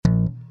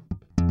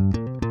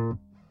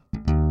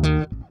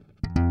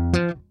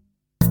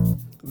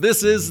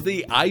This is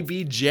the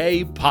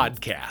IBJ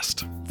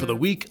podcast for the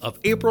week of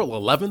April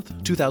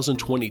 11th,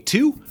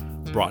 2022,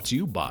 brought to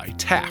you by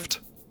Taft.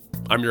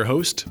 I'm your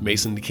host,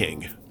 Mason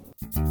King.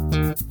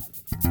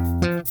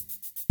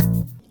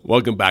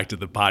 Welcome back to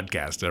the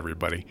podcast,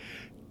 everybody.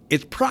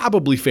 It's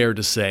probably fair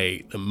to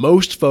say that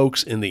most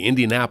folks in the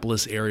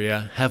Indianapolis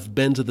area have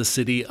been to the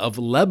city of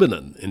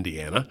Lebanon,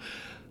 Indiana,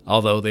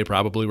 although they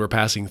probably were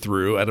passing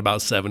through at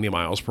about 70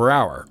 miles per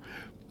hour.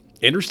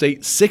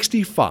 Interstate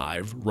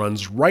 65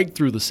 runs right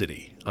through the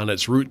city on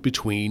its route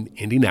between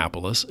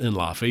Indianapolis and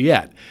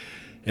Lafayette.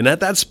 And at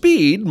that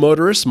speed,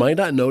 motorists might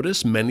not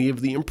notice many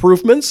of the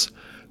improvements,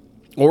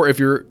 or if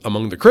you're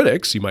among the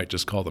critics, you might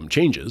just call them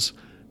changes,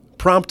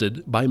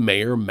 prompted by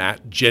Mayor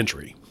Matt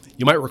Gentry.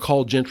 You might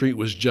recall Gentry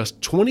was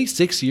just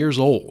 26 years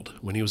old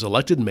when he was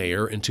elected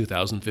mayor in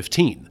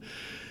 2015.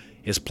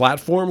 His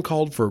platform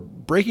called for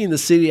breaking the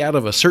city out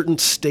of a certain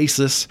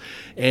stasis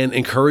and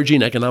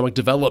encouraging economic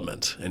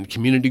development and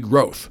community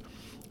growth.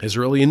 His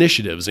early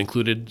initiatives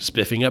included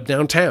spiffing up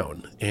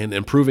downtown and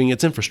improving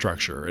its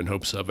infrastructure in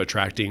hopes of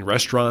attracting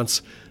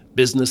restaurants,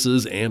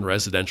 businesses, and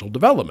residential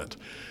development.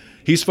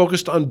 He's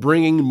focused on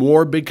bringing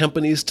more big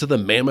companies to the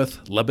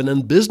mammoth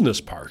Lebanon Business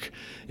Park,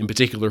 in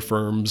particular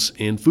firms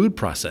in food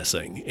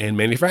processing and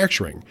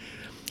manufacturing.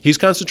 He's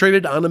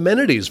concentrated on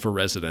amenities for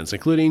residents,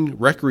 including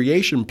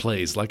recreation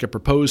plays like a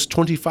proposed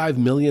 $25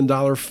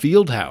 million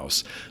field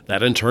house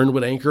that in turn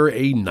would anchor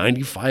a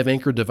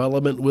 95-acre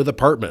development with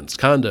apartments,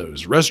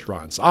 condos,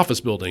 restaurants, office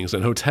buildings,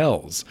 and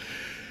hotels.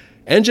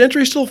 And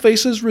Gentry still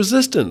faces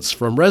resistance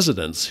from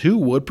residents who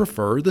would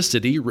prefer the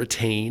city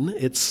retain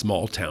its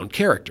small-town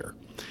character.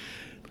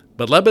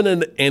 But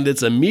Lebanon and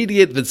its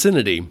immediate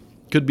vicinity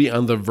could be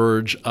on the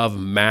verge of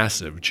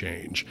massive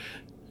change.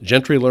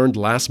 Gentry learned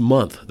last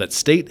month that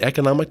state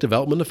economic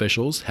development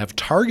officials have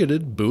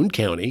targeted Boone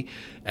County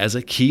as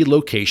a key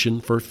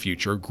location for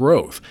future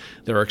growth.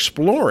 They're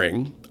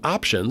exploring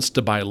options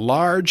to buy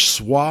large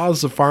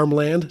swaths of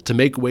farmland to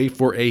make way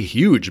for a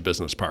huge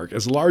business park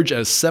as large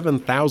as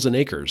 7,000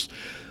 acres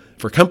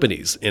for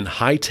companies in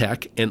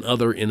high-tech and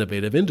other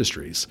innovative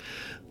industries.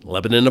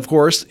 Lebanon, of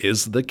course,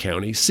 is the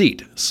county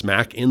seat,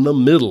 smack in the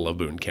middle of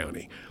Boone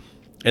County.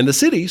 And the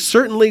city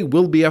certainly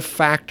will be a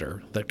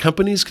factor that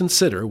companies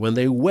consider when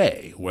they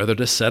weigh whether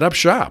to set up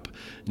shop,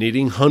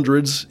 needing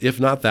hundreds, if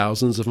not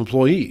thousands, of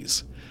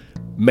employees.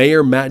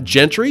 Mayor Matt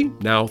Gentry,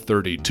 now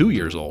 32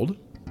 years old,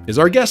 is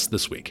our guest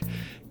this week.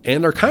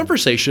 And our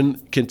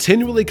conversation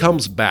continually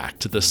comes back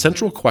to the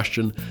central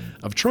question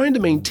of trying to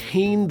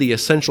maintain the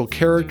essential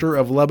character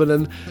of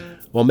Lebanon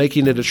while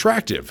making it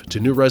attractive to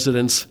new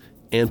residents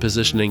and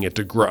positioning it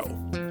to grow.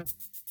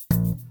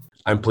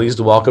 I'm pleased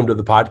to welcome to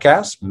the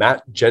podcast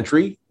Matt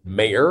Gentry,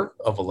 Mayor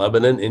of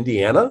Lebanon,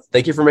 Indiana.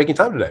 Thank you for making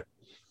time today.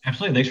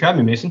 Absolutely. Thanks for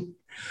having me, Mason.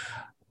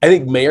 I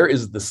think mayor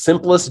is the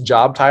simplest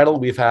job title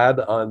we've had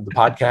on the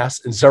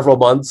podcast in several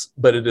months,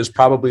 but it is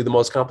probably the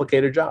most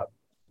complicated job.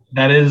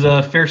 That is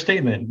a fair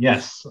statement.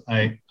 Yes.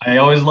 I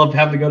always love to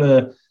have to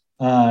go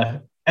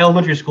to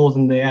elementary schools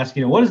and they ask,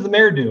 what does the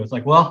mayor do? It's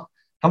like, well,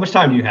 how much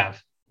time do you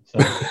have? So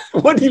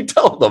what do you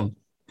tell them?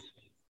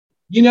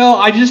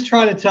 I just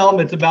try to tell them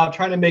it's about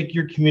trying to make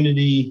your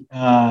community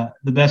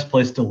the best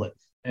place to live.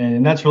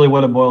 And that's really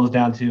what it boils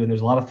down to. And there's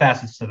a lot of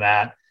facets to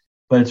that,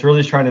 but it's really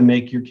just trying to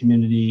make your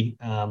community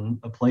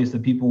a place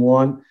that people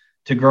want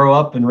to grow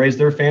up and raise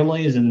their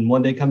families and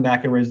one day come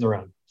back and raise their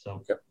own.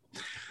 So, okay.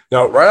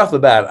 Now, right off the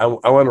bat, I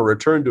want to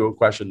return to a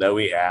question that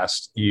we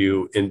asked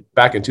you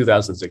back in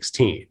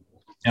 2016,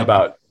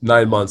 about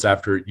 9 months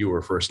after you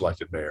were first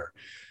elected mayor.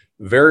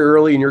 Very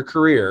early in your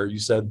career, you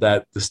said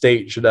that the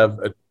state should have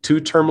a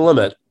 2-term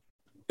limit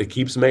that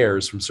keeps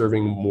mayors from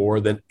serving more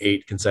than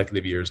 8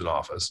 consecutive years in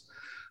office.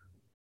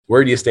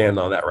 Where do you stand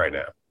on that right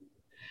now?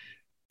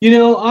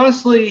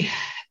 Honestly,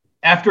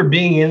 after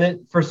being in it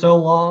for so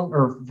long,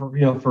 or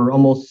for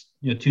almost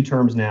 2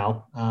 terms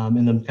now,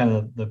 and then kind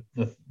of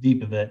the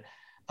deep of it,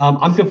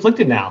 I'm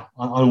conflicted now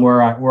on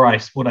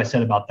what I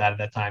said about that at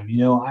that time.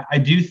 I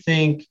do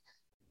think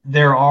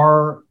there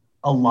are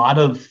a lot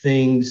of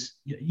things.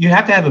 You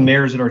have to have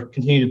mayors that are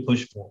continuing to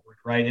push forward,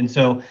 right? And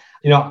so,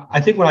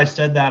 I think when I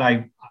said that,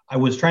 I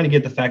was trying to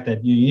get the fact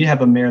that you need to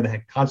have a mayor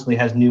that constantly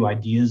has new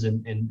ideas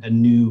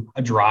and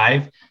a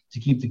drive to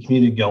keep the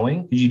community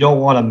going. Because you don't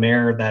want a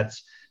mayor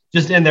that's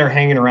just in there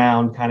hanging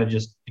around kind of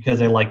just because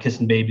they like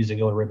kissing babies and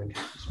going ribbon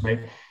cutters, right?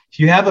 If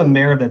you have a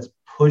mayor that's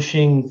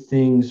pushing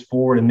things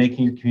forward and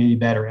making your community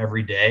better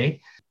every day,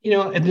 at the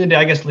end of the day,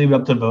 I guess leave it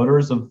up to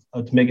voters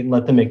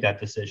let them make that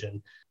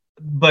decision.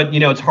 But,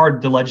 it's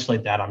hard to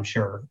legislate that, I'm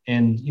sure.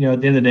 And, at the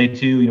end of the day,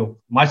 too,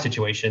 my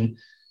situation,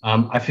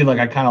 I feel like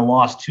I kind of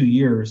lost 2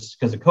 years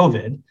because of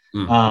COVID.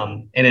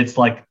 And it's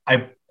like,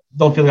 I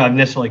don't feel like I've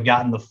necessarily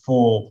gotten the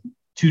full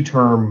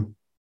 2-term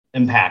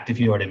impact, if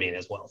you know what I mean,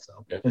 as well.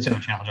 So that's a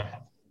challenge I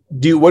have.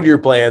 What are your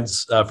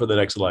plans for the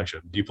next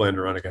election? Do you plan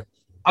to run again?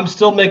 I'm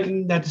still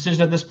making that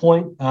decision at this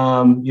point.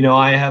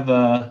 I have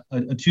a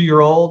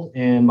 2-year-old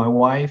and my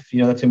wife, that's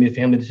going to be a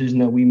family decision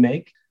that we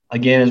make.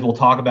 Again, as we'll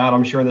talk about,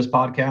 I'm sure in this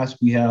podcast,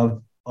 we have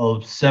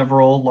of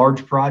several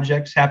large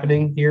projects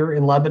happening here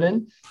in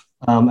Lebanon.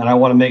 And I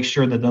want to make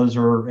sure that those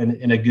are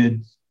in a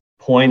good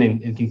point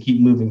and can keep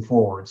moving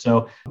forward.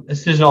 So a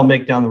decision I'll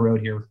make down the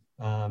road here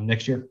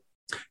next year.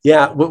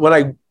 Yeah. When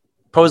I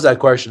posed that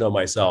question on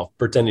myself,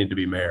 pretending to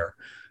be mayor,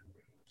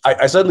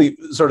 I suddenly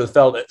sort of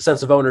felt a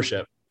sense of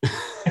ownership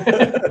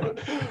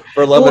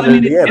for Lebanon,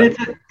 Indiana.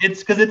 It's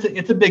because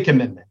it's a big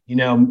commitment.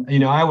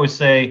 I always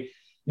say,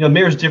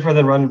 mayor's different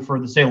than running for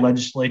the state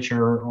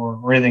legislature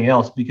or anything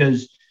else,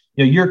 because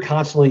you're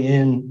constantly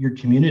in your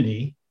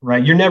community,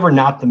 right? You're never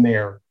not the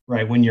mayor,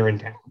 right, when you're in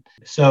town.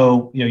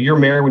 So you're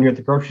mayor when you're at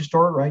the grocery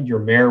store, right? You're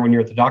mayor when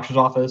you're at the doctor's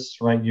office,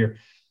 right? You're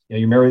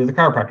mayor at the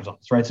chiropractor's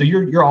office, right? So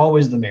you're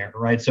always the mayor,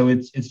 right? So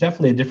it's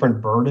definitely a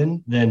different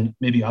burden than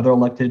maybe other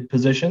elected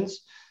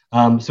positions.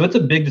 So it's a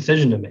big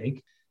decision to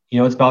make.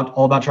 It's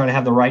all about trying to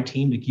have the right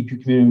team to keep your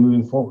community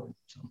moving forward.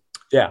 So.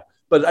 Yeah,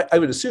 but I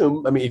would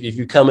assume, if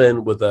you come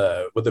in with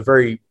a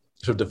very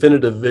sort of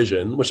definitive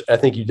vision, which I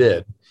think you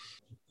did,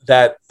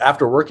 that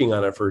after working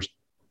on it for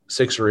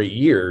 6 or 8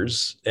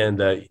 years,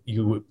 and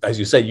you, as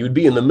you said, you would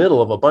be in the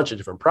middle of a bunch of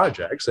different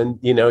projects, and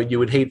you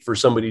would hate for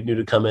somebody new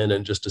to come in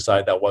and just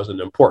decide that wasn't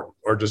important,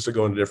 or just to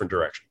go in a different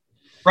direction.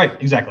 Right,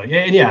 exactly,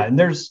 and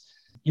there's.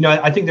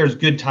 I think there's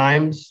good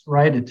times,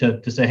 right,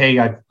 to say, hey,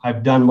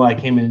 I've done what I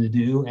came in to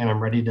do, and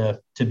I'm ready to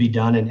be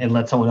done, and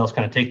let someone else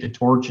kind of take the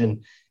torch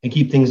and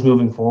keep things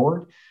moving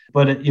forward.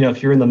 But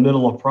if you're in the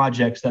middle of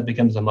projects, that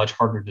becomes a much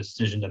harder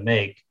decision to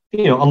make.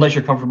 Unless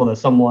you're comfortable that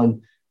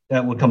someone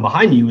that would come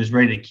behind you is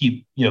ready to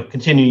keep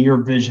continuing your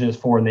vision as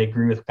forward, and they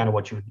agree with kind of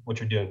what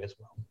you're doing as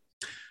well.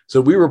 So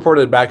we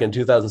reported back in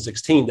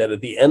 2016 that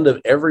at the end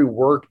of every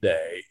work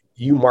day,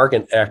 you mark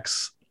an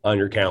X on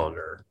your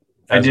calendar.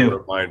 As a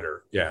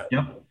reminder,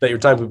 that your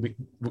time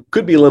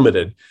could be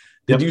limited.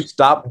 Did you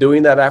stop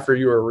doing that after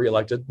you were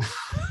reelected?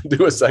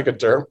 Do a second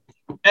term?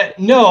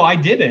 No, I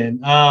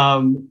didn't.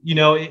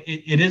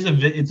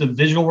 It's a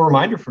visual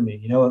reminder for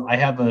me. I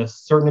have a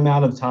certain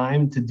amount of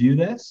time to do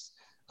this,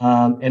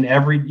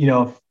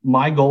 and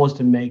my goal is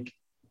to make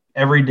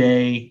every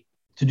day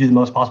to do the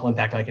most possible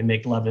impact I can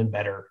make Lebanon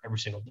better every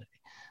single day.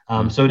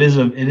 So it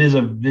is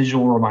a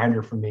visual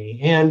reminder for me,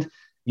 and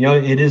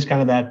it is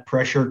kind of that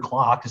pressure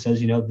clock that says,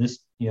 this,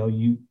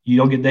 you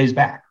don't get days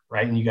back,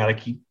 right? And you got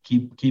to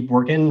keep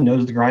working,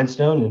 nose to the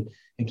grindstone,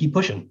 and keep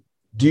pushing.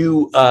 Do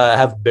you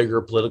have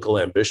bigger political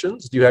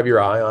ambitions? Do you have your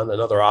eye on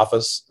another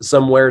office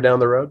somewhere down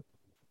the road?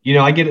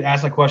 I get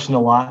asked that question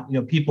a lot.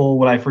 People,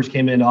 when I first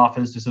came into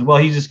office, just said, well,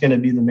 he's just going to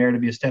be the mayor to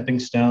be a stepping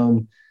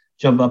stone,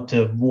 jump up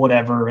to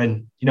whatever.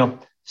 And,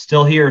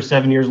 still here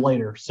 7 years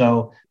later.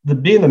 So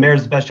being the mayor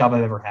is the best job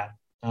I've ever had.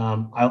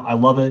 I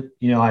love it.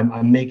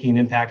 I'm making an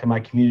impact in my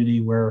community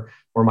where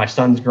my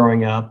son's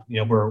growing up,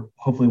 where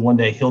hopefully one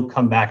day he'll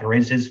come back and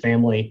raise his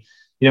family.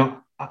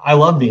 I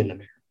love being the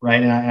mayor,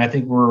 right? And I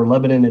think we're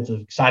Lebanon. It's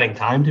an exciting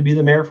time to be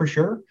the mayor for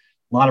sure.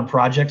 A lot of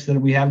projects that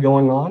we have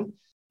going on.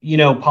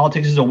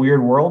 Politics is a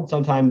weird world.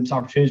 Sometimes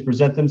opportunities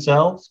present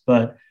themselves,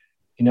 but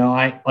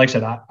like I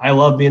said, I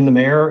love being the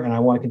mayor, and I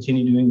want to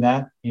continue doing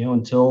that,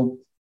 until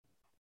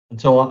I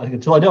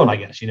don't, I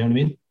guess, you know what I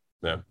mean?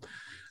 Yeah.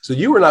 So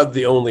you were not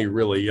the only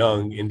really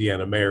young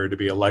Indiana mayor to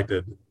be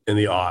elected in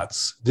the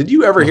aughts. Did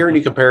you ever hear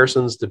any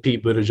comparisons to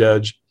Pete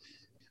Buttigieg?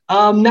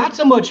 Not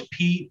so much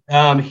Pete.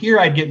 Here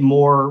I'd get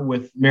more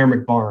with Mayor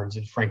McBarnes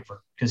in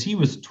Frankfurt, because he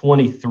was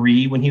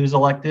 23 when he was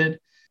elected.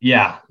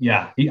 Yeah.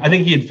 I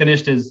think he had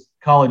finished his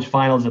college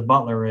finals at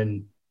Butler,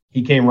 and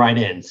he came right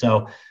in.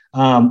 So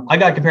I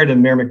got compared to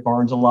Mayor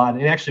McBarnes a lot.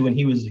 And actually, when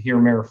he was here,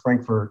 Mayor of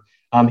Frankfurt,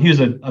 he was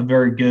a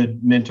very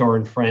good mentor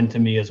and friend to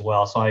me as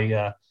well.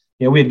 So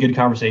we had good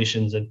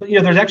conversations, but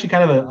there's actually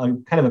kind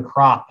of a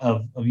crop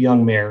of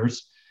young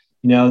mayors,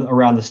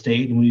 around the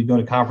state. And when you go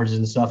to conferences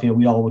and stuff,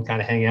 we all would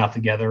kind of hang out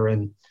together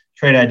and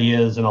trade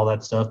ideas and all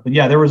that stuff. But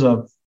yeah, there was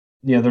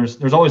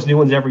there's always new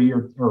ones every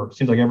year, or it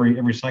seems like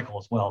every cycle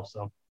as well.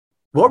 So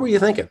what were you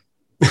thinking?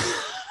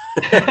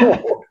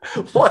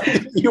 Why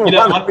did you want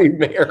to be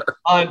mayor?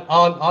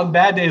 On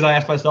bad days, I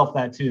ask myself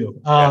that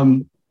too.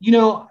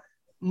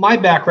 My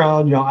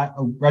background, I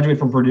graduated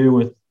from Purdue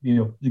with,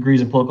 degrees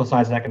in political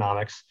science and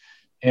economics.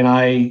 And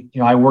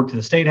I worked at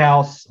the State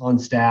House on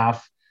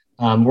staff,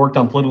 worked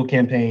on political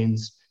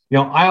campaigns.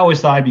 I always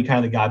thought I'd be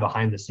kind of the guy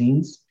behind the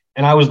scenes.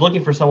 And I was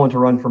looking for someone to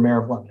run for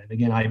mayor of Lebanon.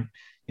 Again,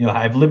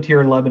 I've lived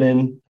here in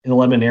Lebanon, in the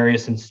Lebanon area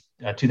since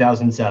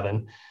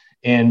 2007.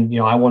 And,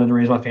 I wanted to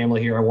raise my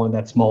family here. I wanted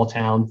that small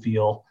town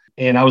feel.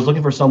 And I was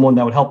looking for someone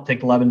that would help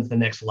take Lebanon to the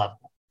next level.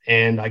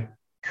 And I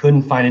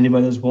couldn't find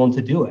anybody that was willing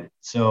to do it.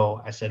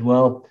 So I said,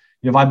 well,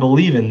 if I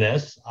believe in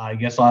this, I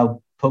guess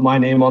I'll put my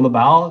name on the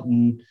ballot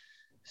and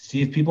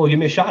see if people give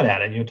me a shot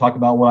at it. Talk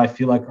about what I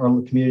feel like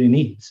our community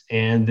needs.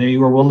 And they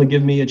were willing to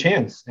give me a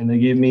chance. And they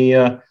gave me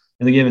a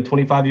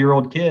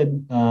 25-year-old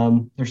kid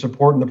their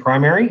support in the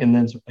primary, and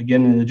then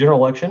again in the general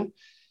election.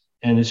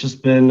 And it's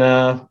just been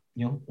a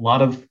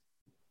lot of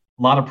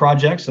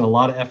projects and a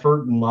lot of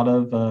effort and a lot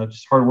of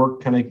just hard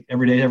work kind of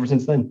every day ever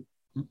since then.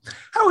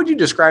 How would you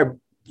describe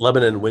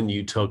Lebanon when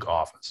you took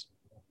office?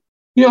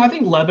 I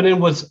think Lebanon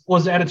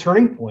was at a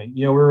turning point.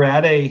 We were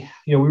at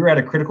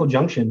a critical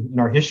junction in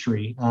our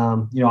history.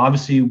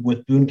 Obviously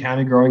with Boone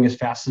County growing as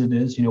fast as it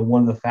is,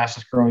 one of the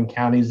fastest growing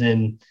counties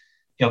in,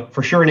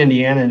 for sure in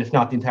Indiana, and if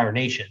not the entire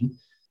nation.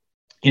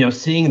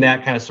 Seeing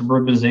that kind of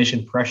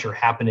suburbanization pressure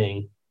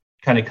happening,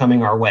 kind of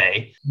coming our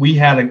way, we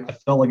had I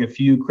felt like a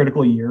few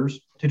critical years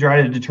to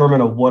try to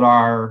determine what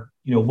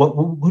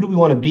who do we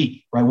want to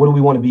be, right? What do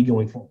we want to be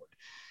going forward?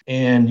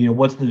 And,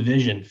 what's the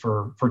vision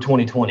for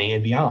 2020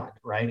 and beyond,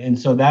 right? And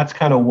so that's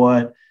kind of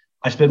what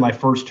I spent my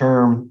first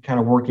term kind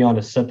of working on,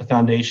 to set the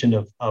foundation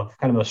of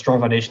kind of a strong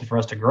foundation for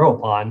us to grow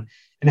upon,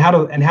 and how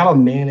to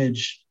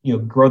manage,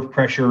 growth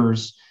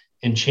pressures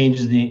and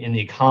changes in the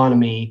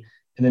economy.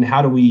 And then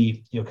how do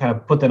we, kind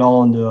of put that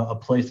all into a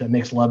place that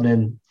makes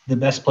Lebanon the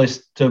best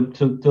place to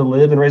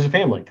live and raise a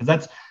family? Because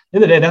that's, at the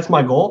end of the day, that's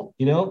my goal,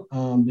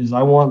 is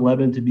I want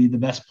Lebanon to be the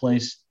best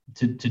place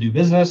to do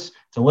business,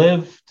 to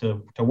live,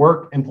 to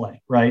work and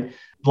play, right?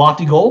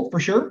 Lofty goal for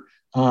sure.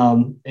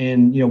 We're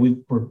doing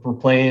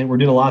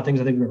a lot of things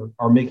I think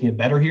are making it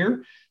better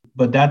here,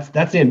 but that's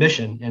the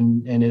ambition.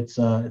 And it's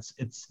the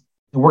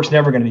work's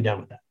never going to be done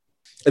with that.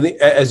 I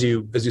think as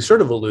you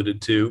sort of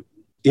alluded to,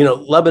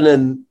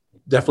 Lebanon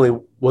definitely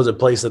was a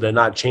place that had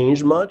not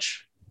changed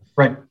much.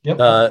 Right.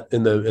 Yep.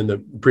 In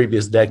the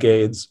previous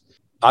decades.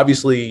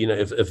 Obviously,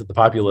 if the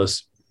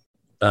populace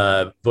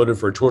voted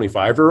for a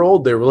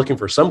 25-year-old, they were looking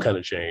for some kind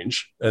of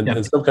change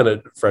and some kind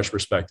of fresh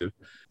perspective.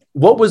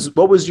 What was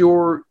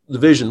the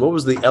vision? What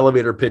was the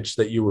elevator pitch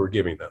that you were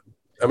giving them?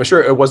 I'm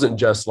sure it wasn't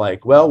just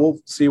like, well, we'll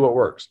see what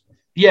works.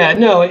 Yeah,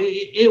 no,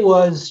 it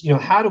was,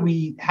 how do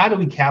we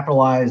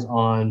capitalize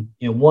on,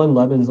 one,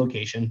 Lebanon's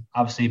location,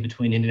 obviously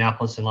between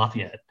Indianapolis and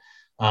Lafayette,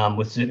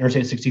 with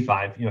Interstate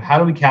 65. How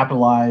do we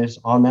capitalize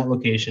on that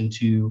location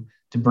to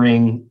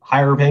bring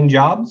higher paying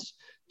jobs,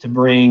 to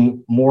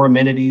bring more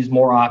amenities,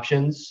 more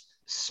options,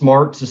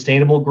 smart,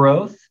 sustainable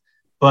growth,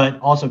 but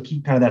also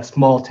keep kind of that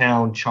small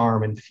town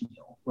charm and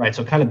feel, right?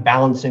 So kind of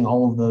balancing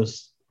all of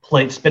those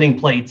spinning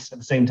plates at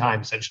the same time,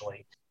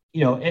 essentially,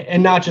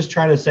 and not just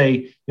trying to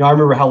say, I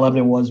remember how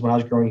Lebanon was when I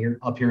was growing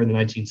up here in the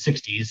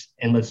 1960s,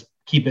 and let's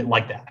keep it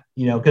like that,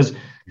 because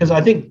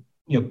I think,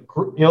 the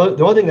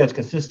only thing that's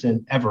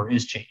consistent ever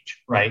is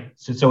change, right?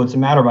 So it's a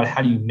matter about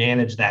how do you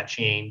manage that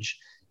change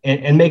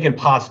and make it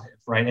positive,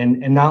 right?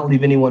 And not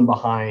leave anyone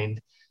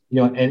behind,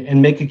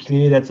 and make a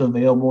community that's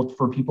available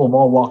for people of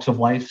all walks of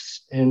life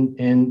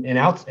and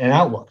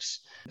outlooks.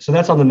 So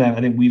that's something that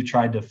I think we've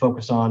tried to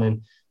focus on.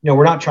 And,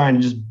 we're not trying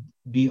to just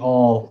be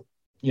all,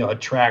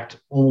 attract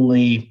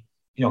only,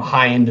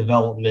 high-end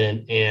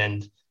development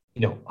and,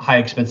 high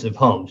expensive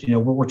homes.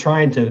 We're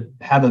trying to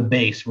have a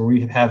base where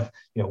we have,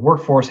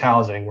 workforce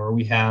housing, where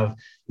we have,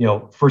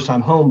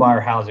 first-time home buyer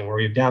housing, where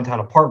we have downtown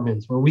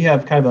apartments, where we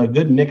have kind of a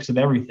good mix of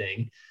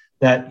everything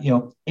that,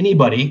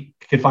 anybody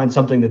could find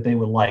something that they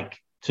would like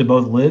to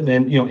both live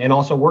and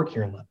also work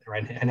here in Lebanon,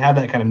 right? And have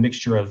that kind of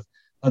mixture of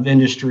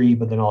industry,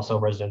 but then also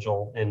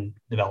residential and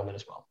development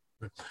as well.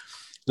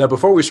 Now,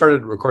 before we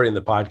started recording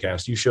the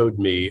podcast, you showed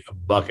me a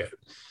bucket.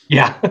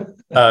 Yeah.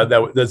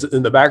 That's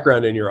in the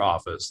background in your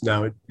office.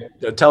 Now,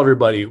 tell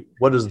everybody,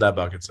 what does that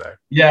bucket say?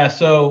 Yeah.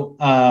 So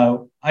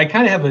I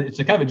kind of have it's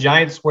a kind of a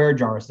giant square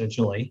jar,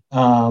 essentially.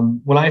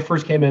 When I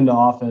first came into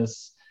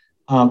office,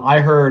 I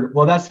heard,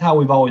 well, that's how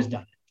we've always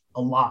done it,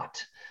 a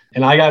lot.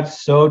 And I got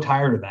so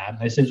tired of that.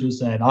 I essentially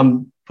said,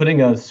 I'm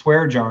putting a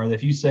swear jar that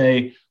if you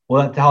say,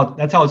 well,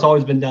 that's how it's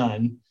always been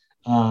done.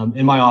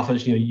 In my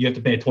office, you have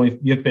to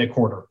pay a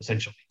quarter,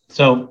 essentially.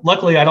 So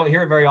luckily, I don't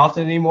hear it very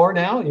often anymore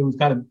now. We've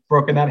kind of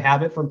broken that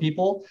habit from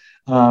people.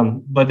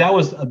 But that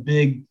was a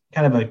big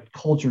kind of a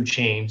culture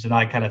change that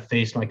I kind of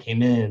faced when I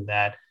came in,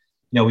 that,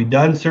 we've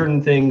done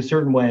certain things,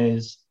 certain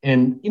ways.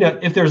 And,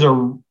 if there's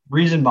a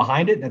reason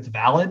behind it, that's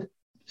valid.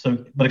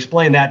 So, but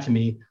explain that to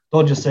me.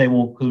 Don't just say,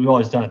 well, because we've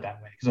always done it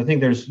that way. Because I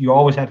think you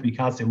always have to be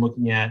constantly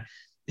looking at,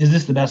 is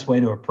this the best way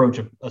to approach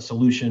a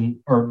solution,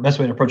 or best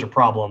way to approach a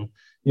problem,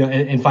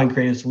 and find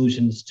creative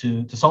solutions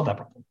to solve that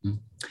problem.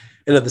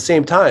 And at the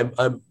same time,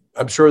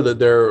 I'm sure that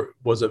there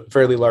was a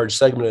fairly large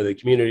segment of the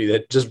community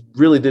that just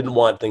really didn't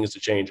want things to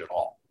change at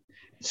all.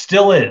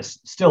 Still is.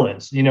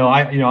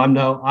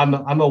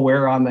 I'm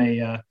aware I'm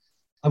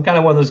kind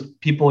of one of those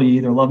people, you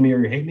either love me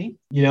or you hate me,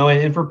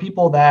 and for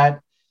people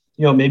that,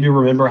 maybe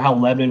remember how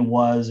Lebanon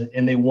was,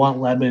 and they want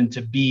Lebanon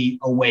to be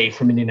away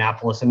from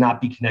Indianapolis and not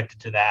be connected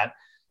to that.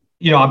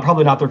 I'm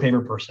probably not their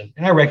favorite person.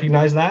 And I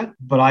recognize that,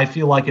 but I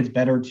feel like it's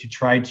better to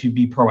try to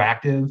be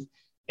proactive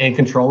and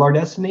control our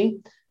destiny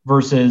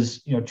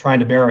versus, trying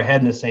to bury our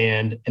head in the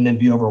sand and then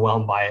be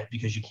overwhelmed by it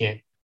because you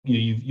can't,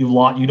 you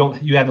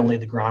haven't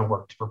laid the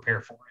groundwork to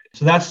prepare for it.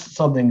 So that's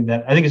something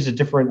that I think is a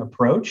different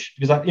approach,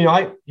 because I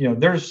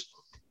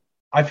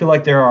feel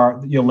like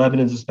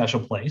Lebanon's a special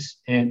place,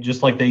 and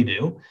just like they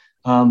do.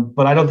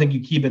 But I don't think you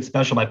keep it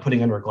special by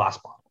putting under a glass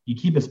bottle. You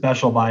keep it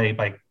special by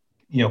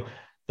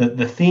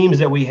the themes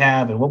that we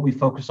have and what we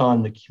focus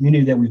on, the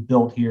community that we've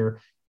built here.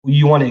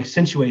 You want to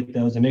accentuate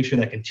those and make sure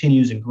that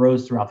continues and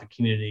grows throughout the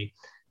community.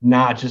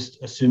 not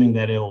just assuming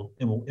that it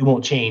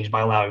won't change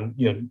by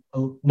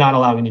not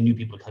allowing any new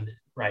people to come in,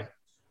 right?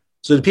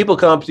 So do people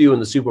come up to you in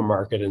the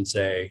supermarket and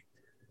say,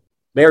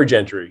 Mayor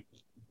Gentry,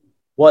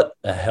 what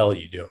the hell are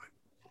you doing?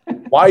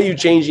 Why are you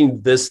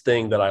changing this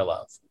thing that I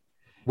love?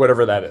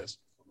 Whatever that is.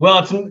 Well,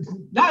 it's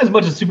not as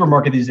much a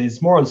supermarket these days.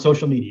 It's more on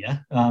social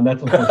media.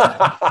 That's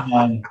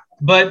unfortunate.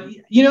 But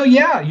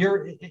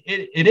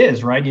it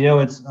is, right?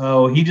 It's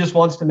he just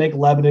wants to make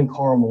Lebanon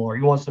Carmel, or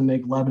he wants to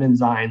make Lebanon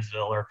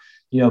Zionsville, or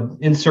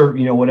insert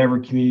whatever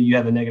community you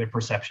have a negative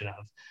perception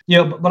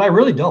of. But I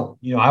really don't.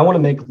 I want to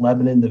make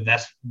Lebanon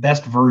the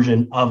best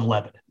version of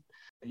Lebanon.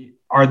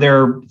 Are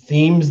there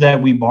themes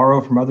that we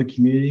borrow from other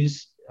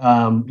communities?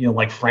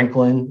 Like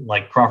Franklin,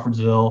 like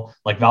Crawfordsville,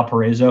 like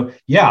Valparaiso.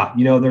 Yeah,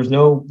 there's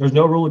no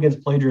rule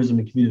against plagiarism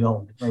in community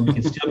development, right? We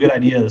can steal good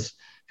ideas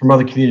from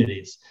other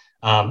communities.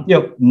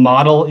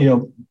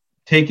 Model,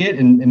 take it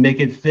and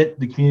make it fit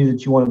the community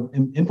that you want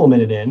to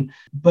implement it in.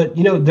 But,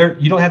 you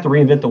don't have to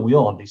reinvent the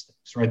wheel on these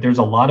things, right? There's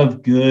a lot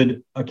of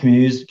good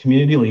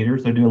community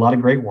leaders. They're doing a lot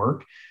of great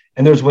work.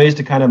 And there's ways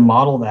to kind of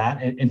model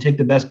that and take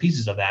the best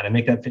pieces of that and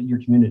make that fit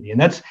your community. And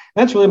that's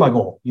really my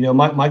goal.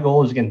 My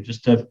goal is, again,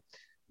 just to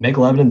make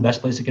Lebanon the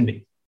best place it can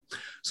be.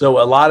 So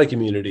a lot of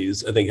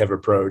communities, I think, have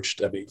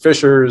approached,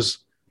 Fishers,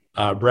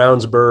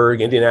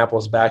 Brownsburg,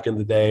 Indianapolis back in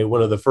the day.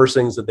 One of the first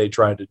things that they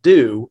tried to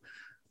do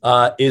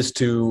is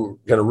to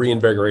kind of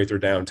reinvigorate their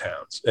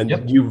downtowns.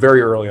 And you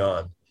very early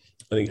on,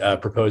 I think,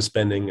 proposed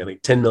spending,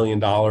 $10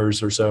 million or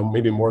so,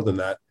 maybe more than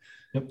that,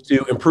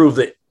 to improve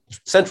the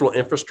central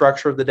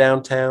infrastructure of the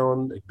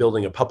downtown, like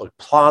building a public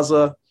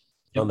plaza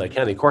on the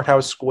county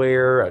courthouse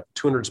square, a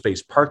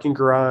 200-space parking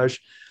garage,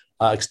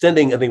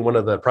 extending, I think, one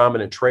of the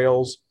prominent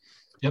trails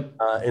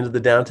into the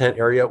downtown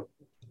area.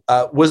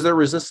 Was there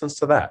resistance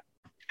to that?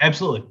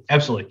 Absolutely.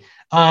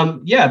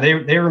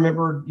 They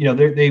remember,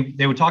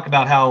 they would talk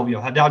about how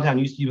downtown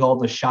used to use all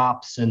the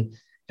shops and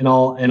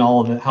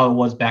all of it, how it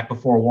was back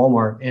before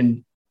Walmart.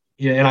 And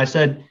I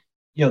said,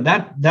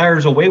 that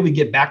there's a way we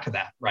get back to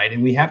that, right?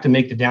 And we have to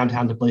make the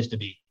downtown the place to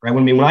be, right?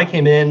 When I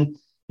came in,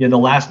 the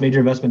last major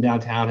investment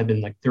downtown had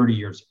been like 30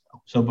 years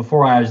ago. So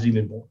before I was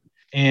even born.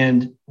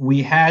 And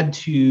we had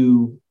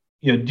to,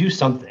 do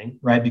something,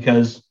 right?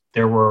 Because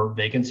there were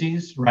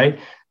vacancies, right?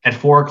 At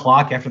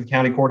 4:00 after the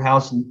county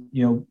courthouse,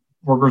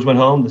 workers went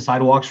home, the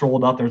sidewalks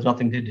rolled up, there's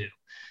nothing to do.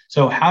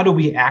 So how do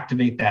we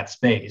activate that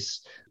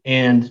space?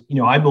 And,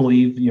 I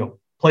believe,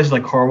 places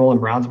like Carmel and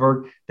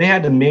Brownsburg, they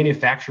had to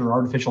manufacture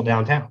artificial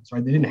downtowns,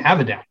 right? They didn't have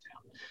a downtown.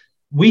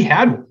 We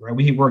had one,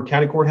 right? We're a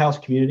county courthouse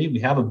community. We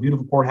have a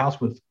beautiful courthouse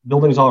with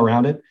buildings all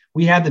around it.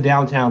 We had the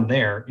downtown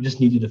there. It just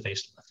needed a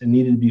facelift. It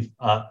needed to be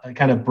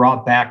kind of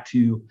brought back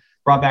to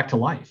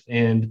life.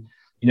 And,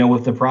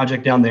 with the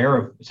project down there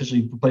of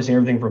essentially replacing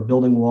everything from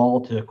building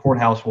wall to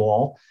courthouse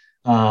wall,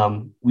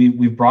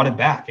 we've brought it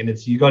back. And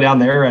you go down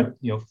there at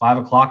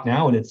 5:00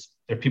 now, and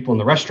there are people in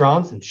the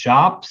restaurants and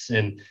shops,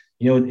 and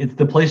it's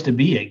the place to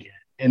be again.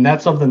 And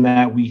that's something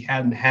that we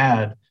hadn't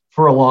had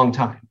for a long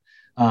time.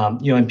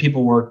 And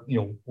people were,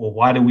 well,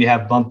 why do we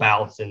have bump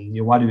outs, and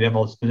why do we have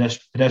all these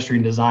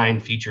pedestrian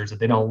design features that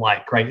they don't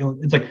like, right?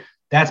 It's like,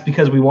 that's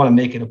because we want to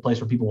make it a place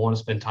where people want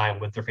to spend time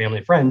with their family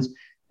and friends,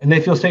 and they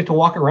feel safe to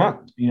walk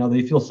around.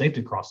 They feel safe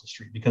to cross the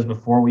street, because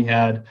before we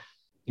had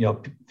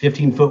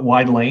 15-foot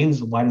wide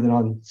lanes, wider than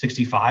on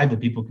 65, that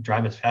people could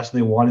drive as fast as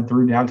they wanted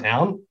through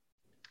downtown.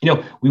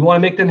 We want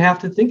to make them have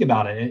to think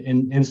about it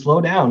and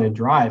slow down and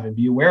drive and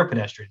be aware of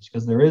pedestrians,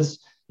 because there is,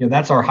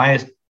 that's our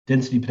highest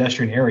density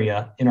pedestrian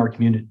area in our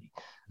community.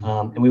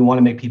 And we want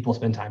to make people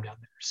spend time down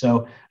there.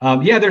 So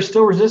there's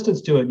still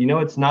resistance to it.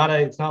 It's not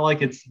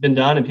like it's been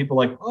done and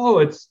people are like, oh,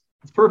 it's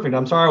perfect.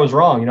 I'm sorry I was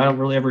wrong. I don't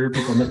really ever hear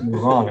people admit me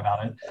wrong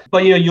about it.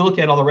 But you look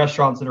at all the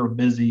restaurants that are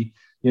busy,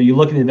 you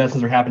look at the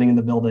investments that are happening in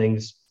the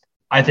buildings.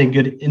 I think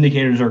good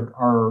indicators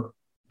are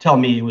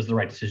telling me it was the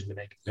right decision to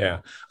make. Yeah.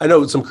 I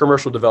know some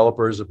commercial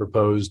developers have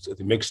proposed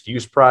mixed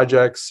use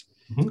projects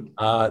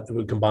that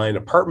would combine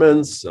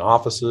apartments and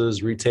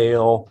offices,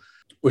 retail,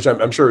 which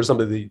I'm sure is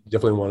something that you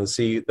definitely want to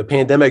see. The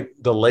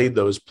pandemic delayed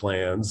those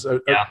plans.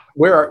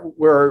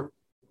 Where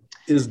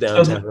is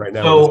downtown right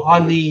now? So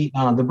on the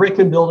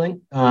Brickman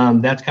building,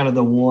 that's kind of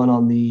the one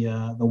on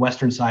the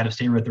western side of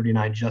State Road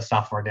 39, just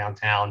south of our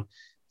downtown.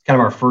 It's kind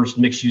of our first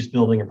mixed-use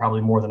building in probably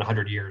more than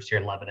 100 years here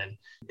in Lebanon.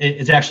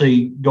 It's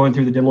actually going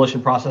through the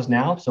demolition process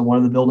now. So one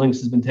of the buildings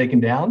has been taken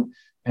down,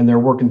 and they're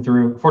working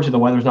through. Fortunately, the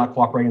weather's not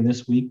cooperating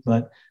this week,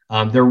 but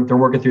they're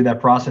working through that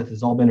process.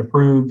 It's all been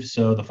approved,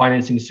 so the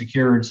financing is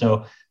secured.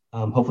 So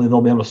hopefully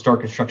they'll be able to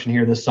start construction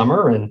here this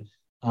summer, and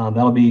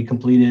that'll be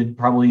completed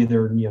probably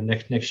either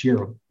next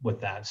year with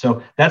that.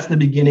 So that's the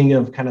beginning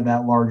of kind of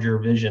that larger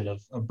vision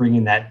of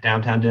bringing that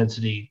downtown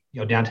density,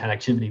 downtown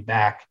activity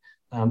back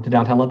to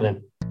downtown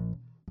Lebanon.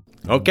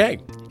 Okay,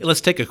 let's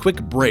take a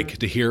quick break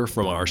to hear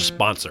from our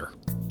sponsor.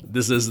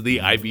 This is the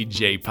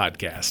IBJ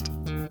podcast.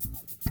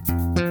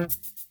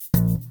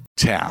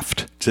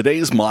 Taft,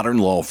 Today's modern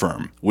law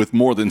firm. With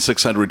more than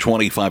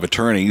 625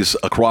 attorneys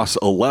across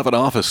 11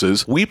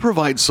 offices, we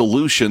provide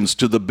solutions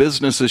to the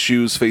business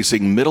issues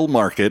facing middle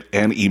market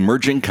and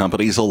emerging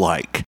companies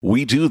alike.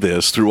 We do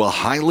this through a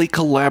highly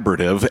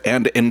collaborative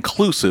and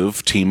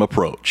inclusive team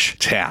approach.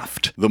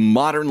 Taft, the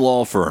modern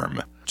law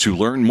firm. To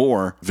learn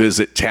more,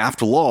 visit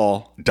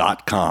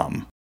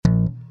taftlaw.com.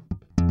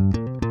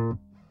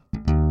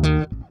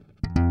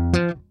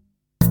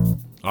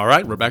 All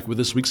right, we're back with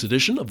this week's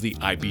edition of the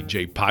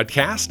IBJ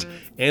podcast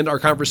and our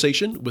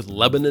conversation with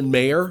Lebanon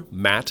Mayor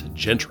Matt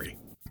Gentry.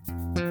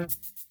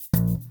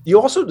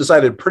 You also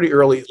decided pretty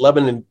early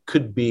Lebanon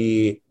could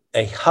be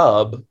a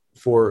hub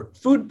for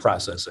food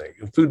processing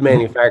and food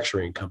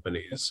manufacturing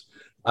companies.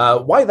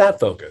 Why that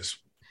focus?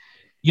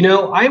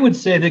 I would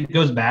say that it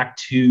goes back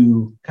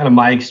to kind of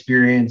my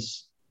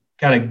experience,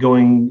 kind of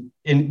going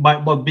in,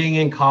 being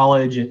in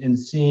college and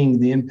seeing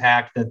the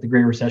impact that the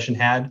Great Recession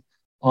had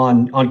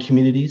on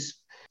communities.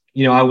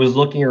 I was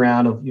looking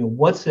around of,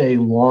 what's a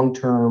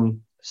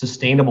long-term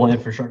sustainable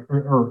infrastructure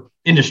or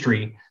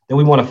industry that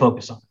we want to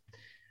focus on,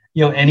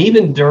 and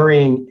even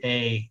during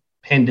a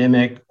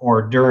pandemic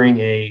or during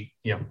a,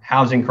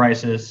 housing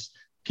crisis,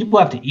 people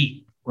have to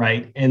eat,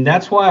 right? And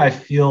that's why I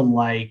feel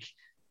like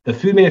the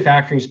food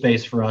manufacturing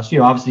space for us,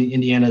 obviously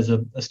Indiana is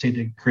a state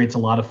that creates a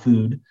lot of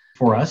food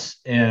for us,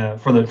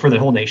 for the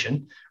whole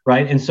nation,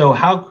 right? And so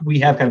how could we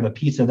have kind of a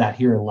piece of that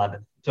here in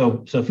Lebanon?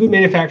 So food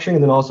manufacturing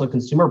and then also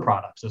consumer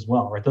products as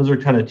well, right? Those are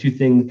kind of two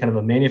things, kind of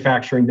a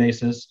manufacturing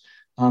basis.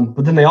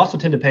 But then they also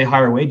tend to pay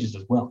higher wages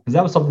as well, because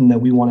that was something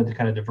that we wanted to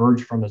kind of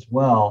diverge from as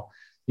well.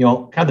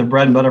 Kind of the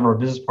bread and butter of our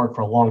business park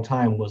for a long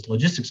time was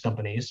logistics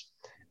companies.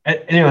 And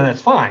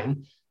that's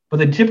fine, but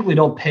they typically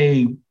don't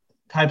pay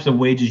types of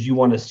wages you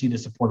want to see to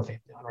support a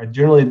family, right?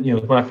 Generally,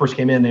 when I first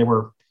came in, they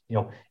were,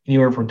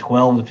 anywhere from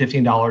 $12 to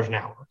 $15 an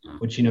hour,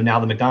 which, now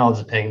the McDonald's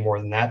is paying more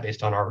than that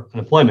based on our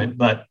unemployment.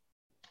 But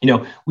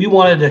we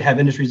wanted to have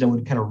industries that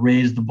would kind of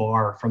raise the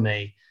bar from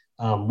a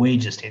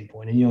wages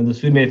standpoint. And, this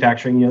food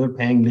manufacturing, they're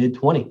paying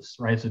mid-20s,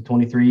 right? So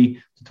 $23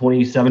 to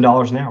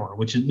 $27 an hour,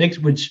 which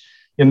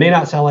may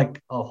not sound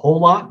like a whole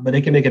lot, but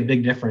it can make a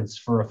big difference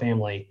for a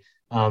family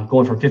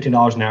going from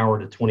 $15 an hour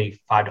to $25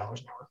 an hour.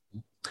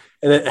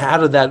 And then how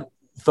did that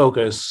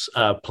focus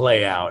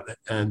play out?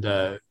 And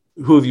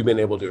who have you been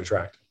able to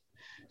attract?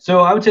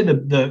 So I would say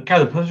the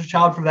kind of the poster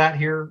child for that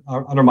here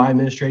under my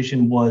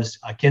administration was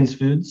Ken's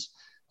Foods.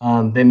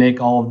 They make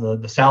all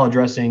of the salad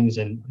dressings,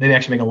 and they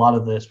actually make a lot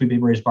of the Sweet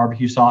Baby Ray's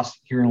barbecue sauce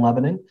here in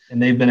Lebanon.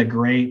 And they've been a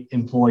great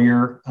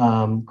employer,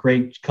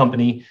 great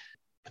company,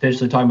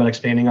 potentially talking about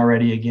expanding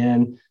already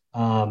again.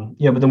 But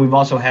then we've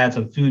also had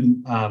some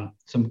food,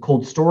 some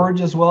cold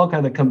storage as well,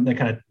 that kind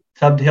of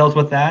dovetails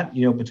with that,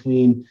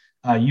 between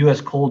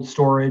U.S. cold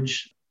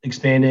storage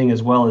expanding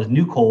as well as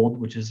New Cold,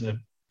 which is a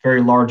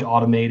very large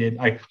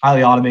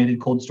highly automated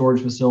cold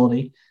storage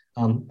facility,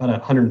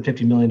 about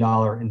 $150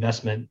 million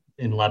investment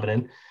in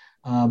Lebanon.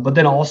 But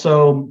then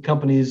also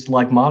companies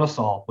like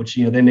Monosol, which,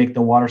 they make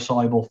the water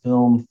soluble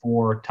film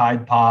for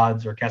Tide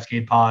Pods or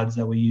Cascade Pods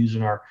that we use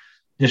in our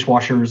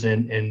dishwashers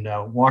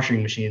and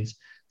washing machines,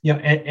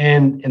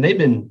 and they've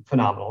been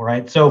phenomenal,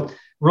 right? So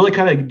really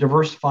kind of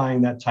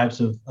diversifying that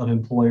types of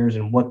employers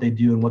and what they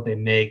do and what they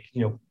make,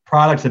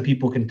 products that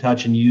people can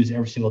touch and use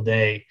every single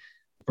day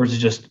versus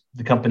just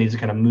the companies that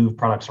kind of move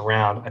products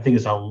around. I think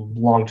it's a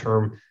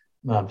long-term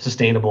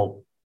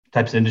sustainable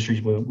types of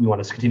industries we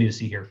want to continue to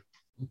see here.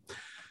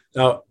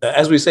 Now,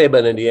 as we say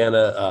about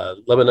Indiana,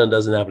 Lebanon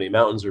doesn't have any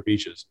mountains or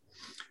beaches.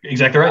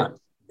 Exactly right.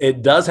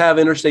 It does have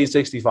Interstate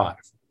 65,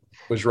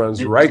 which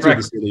runs right through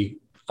the city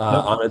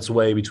on its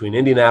way between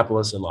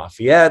Indianapolis and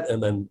Lafayette,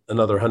 and then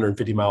another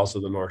 150 miles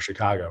to the north,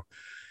 Chicago.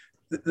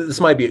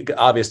 This might be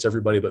obvious to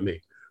everybody but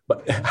me,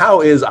 but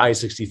how is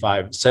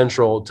I-65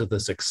 central to the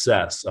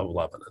success of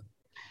Lebanon?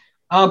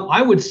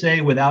 I would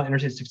say without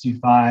Interstate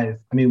 65,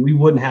 we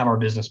wouldn't have our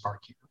business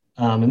park here.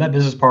 And that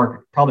business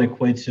park probably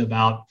equates to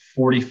about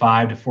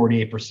 45 to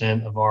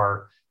 48% of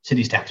our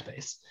city's tax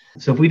base.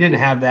 So if we didn't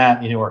have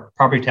that, our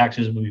property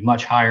taxes would be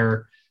much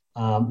higher.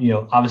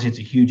 Obviously it's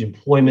a huge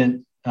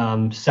employment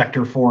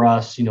sector for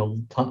us.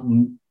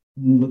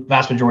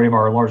 Vast majority of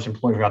our largest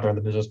employers are out there in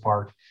the business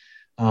park.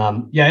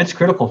 It's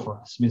critical for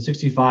us.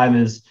 65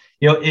 is,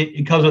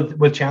 it comes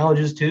with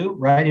challenges too,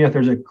 right? If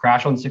there's a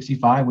crash on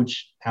 65,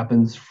 which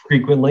happens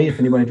frequently, if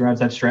anybody drives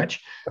that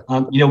stretch,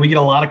 we get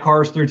a lot of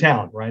cars through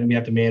town, right? And we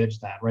have to manage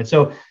that, right?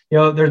 So,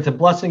 there's a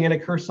blessing and a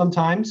curse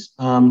sometimes.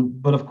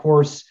 But of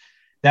course,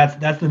 that's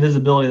the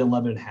visibility that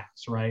Lebanon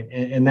has, right?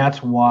 And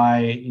that's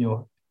why,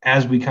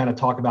 as we kind of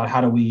talk about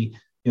how do we,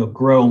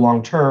 grow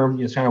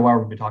long-term, it's kind of why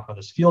we've been talking about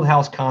this field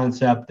house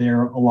concept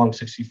there along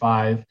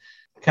 65,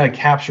 kind of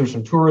capture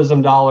some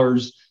tourism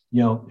dollars,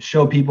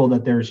 show people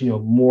that there's,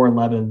 more in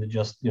Lebanon than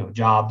just,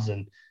 jobs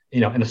and,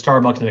 and a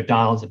Starbucks and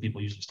McDonald's that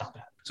people usually stop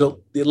at.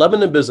 So the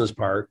Lebanon Business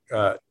Park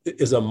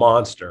is a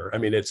monster.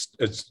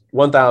 It's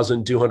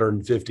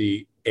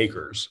 1,250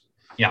 acres.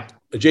 Yeah.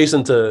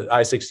 Adjacent to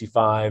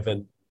I-65.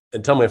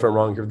 And tell me if I'm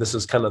wrong here, this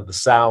is kind of the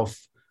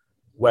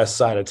southwest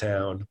side of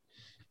town.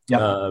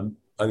 Yeah.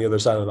 on the other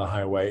side of the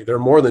highway. There are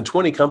more than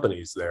 20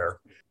 companies there.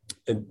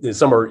 And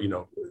some are,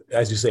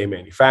 as you say,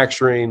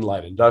 manufacturing,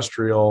 light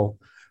industrial.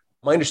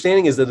 My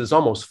understanding is that it's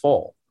almost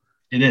full.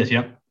 It is,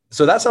 yep.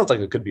 So that sounds like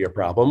it could be a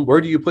problem.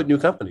 Where do you put new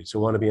companies who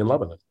want to be in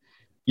Lebanon?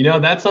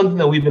 That's something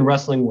that we've been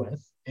wrestling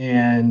with.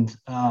 And,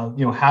 I'd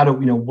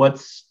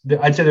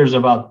say there's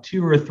about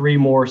 2 or 3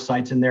 more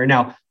sites in there.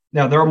 Now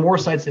there are more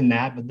sites in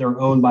that, but they're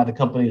owned by the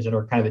companies that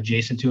are kind of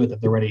adjacent to it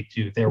that they're ready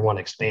to, if they want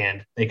to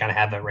expand, they kind of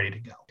have that ready to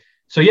go.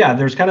 So yeah,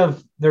 there's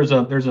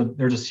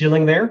a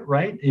ceiling there,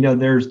 right?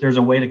 There's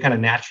a way to kind of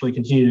naturally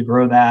continue to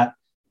grow that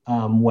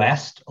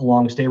west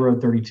along State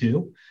Road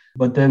 32.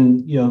 But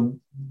then,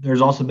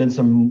 there's also been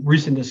some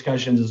recent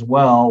discussions as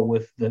well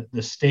with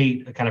the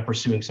state kind of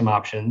pursuing some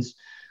options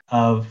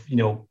of,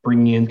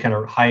 bringing in kind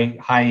of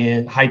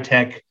high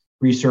tech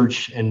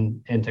research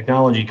and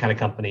technology kind of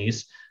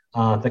companies.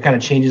 That kind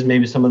of changes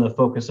maybe some of the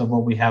focus of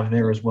what we have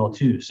there as well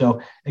too.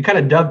 So it kind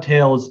of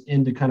dovetails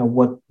into kind of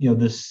what,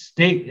 the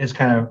state is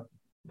kind of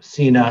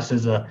seeing us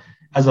as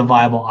a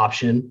viable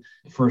option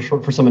for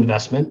some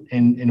investment.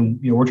 And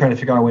we're trying to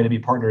figure out a way to be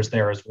partners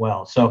there as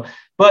well. So,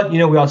 but,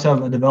 we also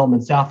have a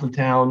development south of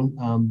town,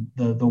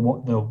 the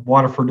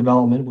Waterford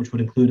development, which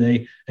would include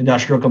a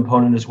industrial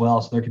component as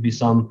well. So there could be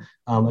some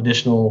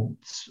additional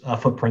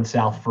footprint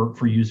south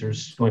for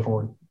users going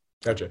forward.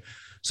 Gotcha.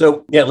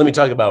 So yeah, let me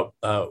talk about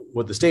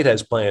what the state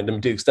has planned, to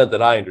the extent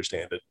that I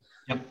understand it.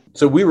 Yep.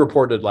 So we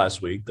reported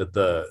last week that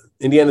the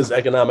Indiana's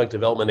Economic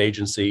Development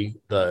Agency,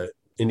 the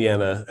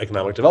Indiana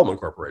Economic Development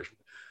Corporation,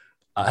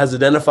 has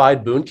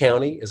identified Boone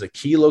County as a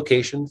key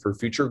location for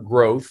future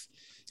growth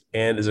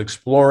and is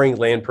exploring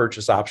land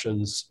purchase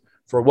options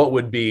for what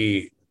would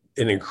be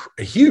a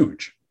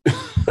huge,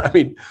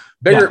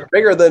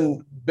 bigger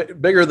than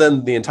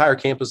the entire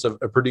campus of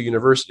Purdue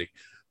University,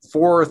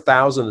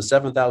 4,000 to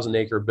 7,000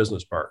 acre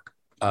business park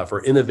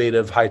for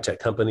innovative high-tech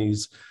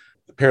companies.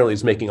 Apparently,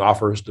 it's making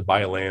offers to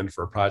buy land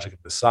for a project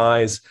of this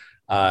size.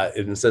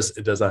 It insists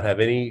it does not have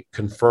any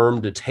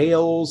confirmed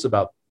details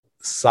about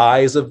the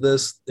size of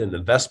this and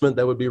investment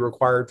that would be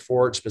required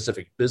for it,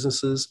 specific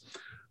businesses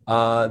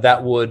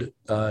that would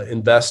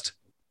invest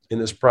in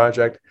this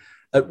project.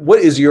 What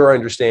is your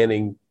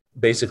understanding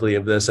basically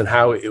of this and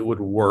how it would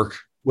work?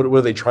 What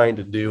are they trying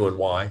to do and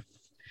why?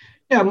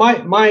 Yeah,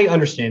 my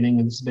understanding,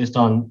 and this is based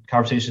on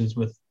conversations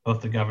with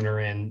both the governor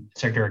and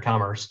Secretary of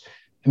Commerce,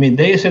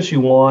 they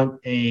essentially want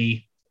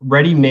a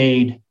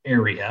ready-made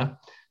area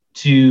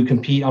to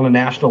compete on a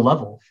national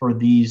level for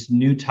these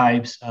new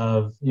types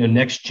of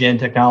next-gen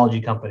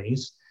technology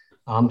companies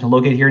to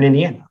locate here in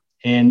Indiana.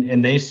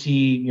 And they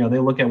see, they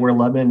look at where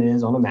Lebanon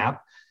is on the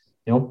map,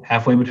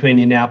 halfway between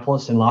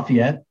Indianapolis and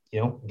Lafayette,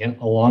 again,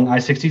 along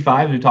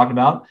I-65, we talked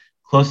about,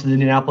 close to the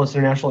Indianapolis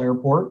International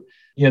Airport.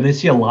 They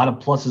see a lot of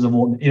pluses of,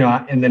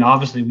 and then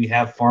obviously we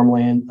have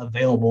farmland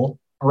available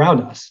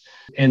around us.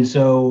 And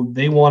so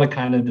they want to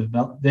kind of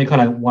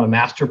want to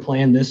master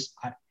plan this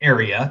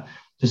area.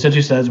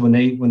 Essentially says when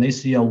they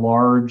see a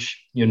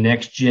large,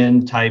 next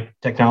gen type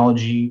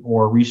technology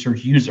or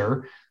research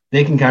user,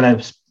 they can kind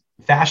of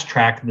fast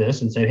track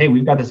this and say, hey,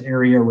 we've got this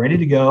area ready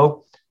to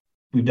go.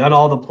 We've done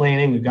all the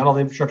planning. We've got all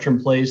the infrastructure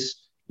in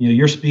place.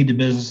 Your speed to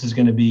business is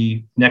going to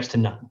be next to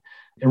none.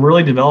 And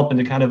really develop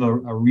into kind of a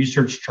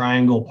research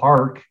triangle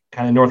park,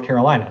 kind of North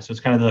Carolina. So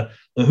it's kind of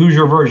the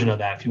Hoosier version of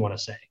that, if you want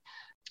to say.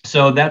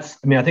 So I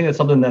think that's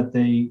something that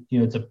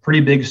it's a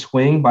pretty big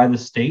swing by the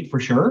state for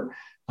sure.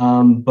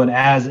 But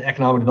as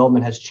economic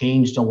development has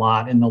changed a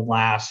lot in the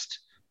last,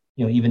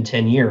 even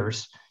 10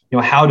 years,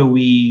 how do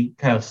we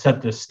kind of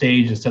set the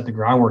stage and set the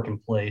groundwork in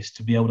place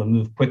to be able to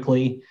move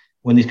quickly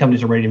when these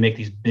companies are ready to make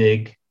these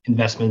big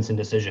investments and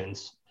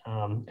decisions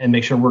and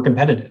make sure we're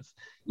competitive?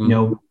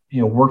 Mm-hmm.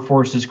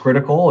 Workforce is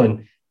critical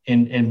and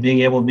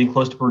being able to be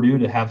close to Purdue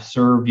to have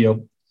serve,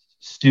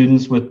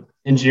 students with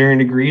engineering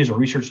degrees or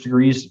research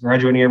degrees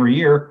graduating every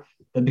year,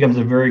 that becomes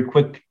a very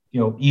quick,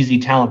 easy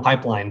talent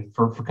pipeline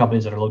for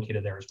companies that are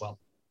located there as well.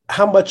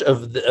 How much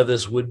of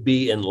this would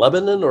be in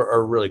Lebanon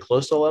or really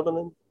close to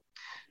Lebanon?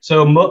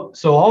 So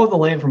all of the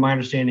land, from my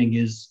understanding,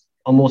 is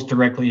almost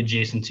directly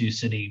adjacent to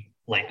city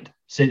land,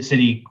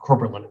 city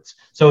corporate limits.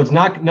 So it's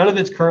none of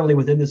it's currently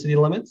within the city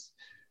limits.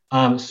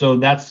 So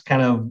that's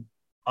kind of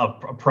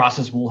a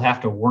process we'll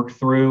have to work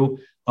through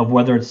of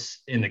whether it's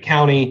in the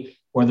county,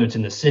 whether it's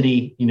in the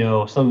city.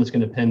 Some of it's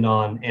going to depend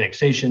on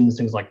annexations,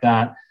 things like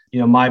that.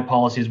 My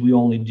policy is we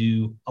only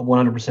do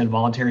 100%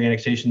 voluntary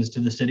annexations to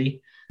the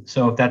city.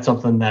 So if that's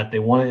something that they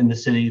want in the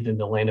city, then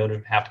the landowner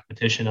would have to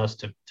petition us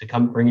to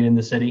come bring it in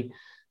the city.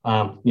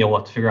 We'll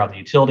have to figure out the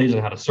utilities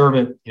and how to serve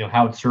it,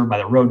 how it's served by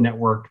the road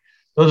network.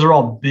 Those are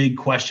all big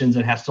questions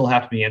that still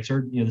have to be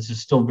answered. This is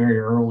still very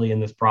early in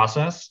this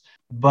process,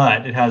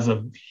 but it has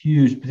a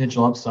huge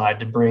potential upside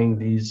to bring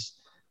these,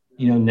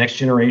 next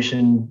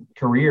generation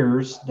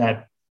careers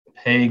that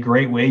pay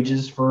great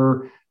wages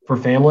for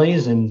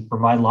families and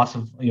provide lots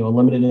of,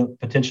 limited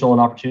potential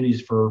and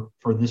opportunities for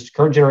this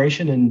current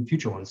generation and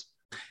future ones.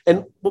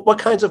 And what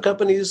kinds of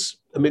companies,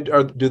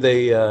 do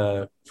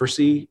they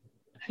foresee?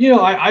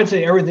 I'd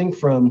say everything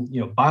from,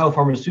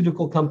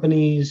 biopharmaceutical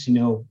companies,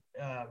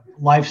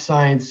 life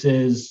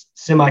sciences,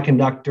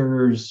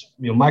 semiconductors,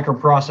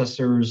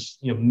 microprocessors,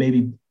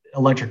 maybe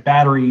electric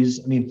batteries.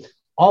 I mean,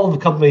 all of the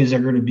companies are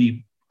going to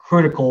be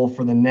critical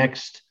for the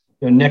next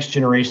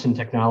generation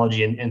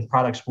technology and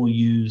products we'll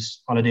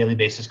use on a daily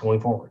basis going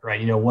forward, right?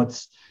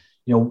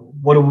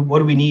 What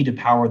do we need to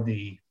power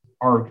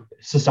our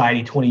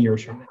society 20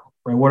 years from now,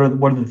 right? What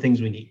are the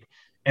things we need?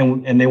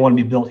 And they want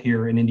to be built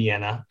here in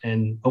Indiana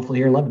and hopefully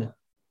here in Lebanon.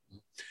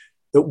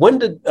 But when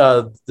did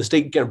the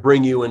state kind of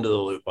bring you into the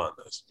loop on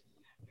this?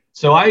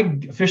 So I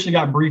officially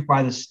got briefed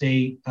by the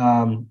state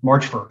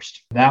March 1st.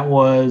 That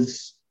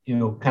was,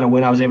 kind of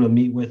when I was able to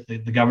meet with the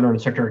governor and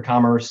the secretary of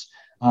commerce.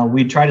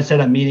 We tried to set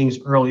up meetings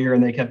earlier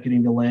and they kept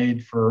getting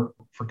delayed for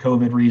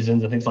COVID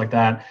reasons and things like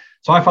that.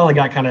 So I finally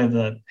got kind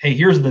of hey,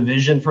 here's the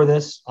vision for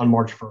this on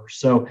March 1st.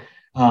 So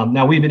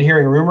now we've been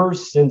hearing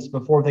rumors since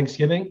before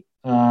Thanksgiving.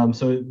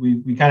 So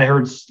we kind of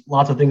heard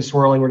lots of things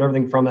swirling with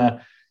everything from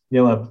a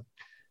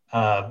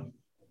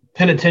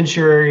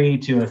penitentiary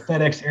to a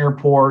FedEx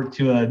airport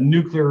to a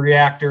nuclear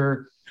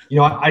reactor.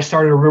 I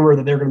started a rumor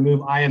that they're going to move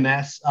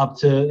IMS up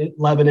to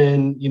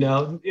Lebanon.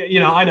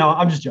 I know,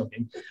 I'm just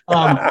joking.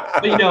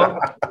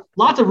 But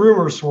lots of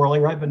rumors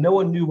swirling, right? But no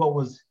one knew what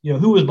was,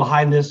 who was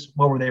behind this,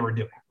 what they were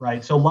doing,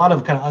 right? So a lot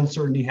of kind of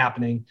uncertainty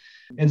happening.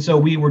 And so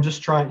we were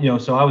just trying,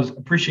 so I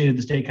appreciated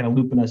the state kind of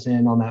looping us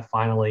in on that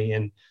finally.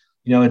 And,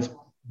 it's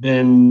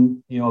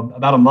been,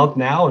 about a month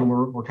now, and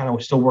we're kind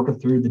of still working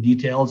through the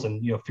details and,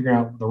 figuring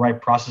out the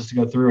right process to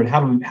go through and how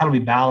do we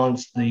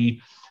balance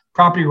the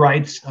property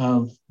rights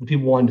of the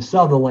people wanting to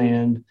sell the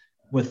land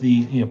with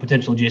the,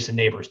 potential adjacent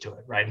neighbors to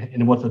it, right?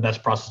 And what's the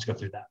best process to go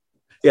through that?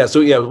 Yeah.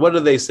 So what do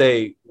they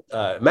say,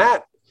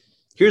 Matt?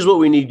 Here's what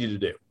we need you to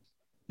do.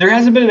 There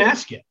hasn't been an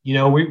ask yet.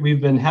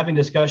 We've been having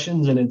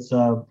discussions, and it's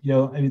they're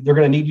going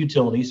to need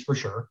utilities for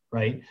sure,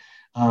 right?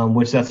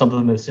 Which that's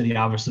something that the city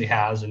obviously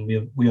has, and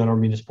we own our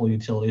municipal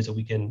utilities that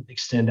we can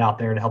extend out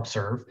there to help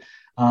serve.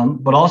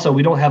 But also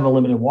we don't have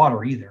unlimited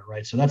water either,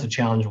 right? So that's a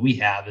challenge we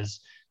have is,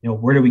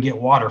 where do we get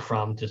water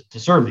from to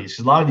serve these?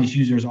 Because a lot of these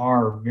users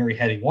are very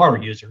heavy water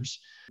users.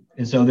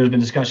 And so there's been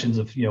discussions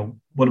of,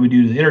 what do we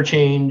do to the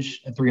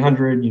interchange at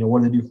 300?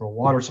 What do they do from a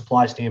water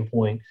supply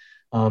standpoint?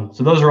 So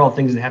those are all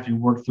things that have to be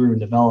worked through and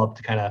developed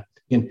to kind of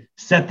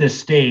set this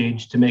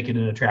stage to make it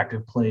an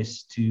attractive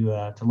place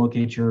to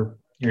locate your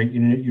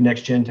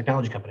next gen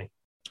technology company.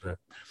 Right.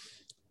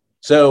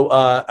 So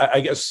I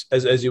guess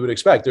as you would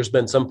expect, there's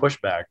been some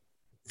pushback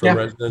from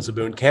residents of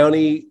Boone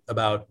County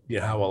about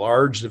how a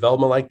large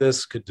development like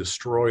this could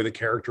destroy the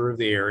character of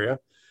the area.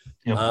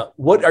 Yeah.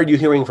 What are you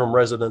hearing from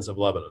residents of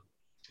Lebanon?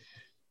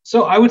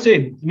 So I would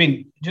say,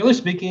 generally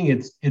speaking,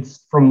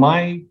 it's from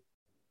my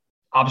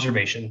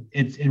observation,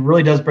 it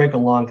really does break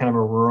along kind of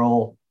a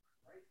rural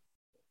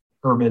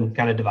urban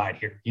kind of divide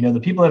here. The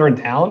people that are in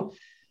town,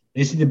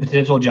 they see the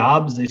potential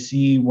jobs, they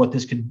see what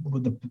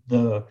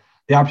the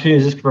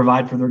opportunities this could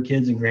provide for their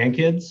kids and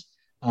grandkids.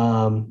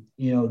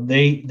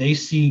 They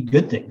see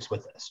good things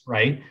with this,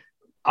 right?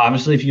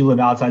 Obviously, if you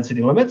live outside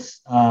city limits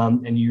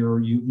and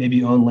you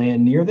maybe own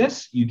land near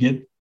this, you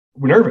get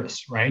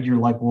nervous, right? You're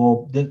like,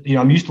 well,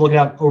 I'm used to looking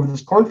out over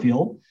this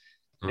cornfield,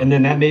 and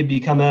then that may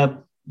become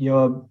a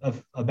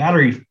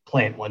battery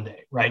plant one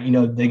day, right?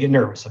 They get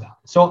nervous about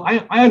it. So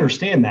I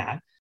understand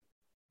that,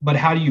 but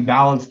how do you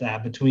balance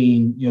that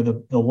between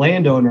the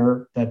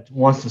landowner that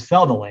wants to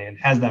sell the land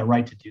has that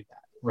right to do that?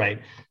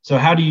 Right. So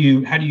how do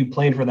you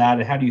plan for that,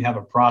 and how do you have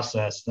a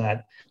process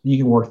that you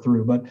can work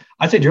through? But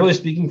I'd say, generally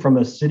speaking, from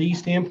a city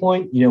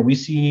standpoint, we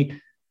see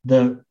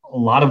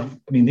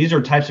these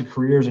are types of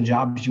careers and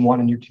jobs you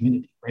want in your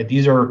community, right?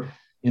 These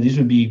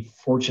would be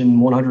Fortune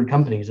 100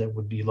 companies that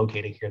would be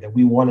located here that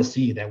we want to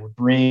see, that would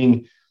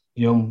bring,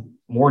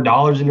 more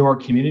dollars into our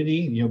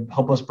community,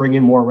 help us bring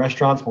in more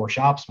restaurants, more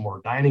shops, more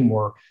dining,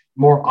 more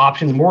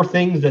options, more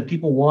things that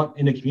people want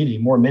in a community,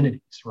 more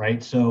amenities,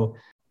 right? So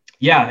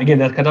yeah, again,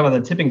 that's kind of about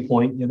the tipping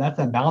point. That's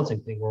that balancing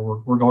thing where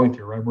we're going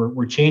through, right?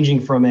 We're changing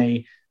from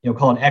a,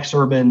 call it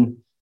ex-urban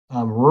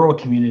rural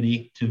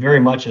community to very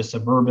much a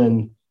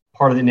suburban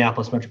part of the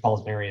Indianapolis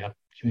metropolitan area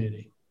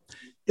community.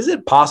 Is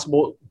it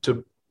possible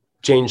to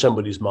change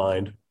somebody's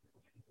mind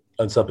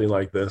on something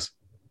like this?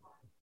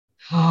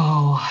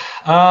 Oh,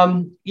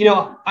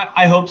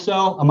 I hope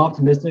so. I'm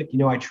optimistic.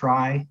 I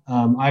try.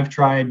 I've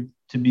tried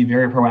to be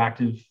very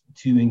proactive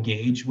to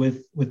engage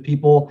with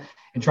people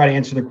and try to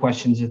answer their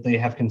questions if they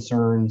have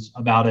concerns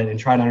about it, and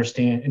try to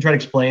understand and try to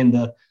explain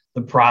the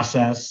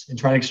process, and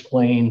try to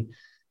explain,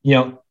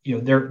 there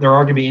are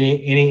going to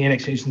be any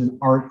annexations that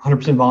aren't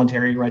 100%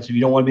 voluntary, right? So if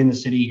you don't want to be in the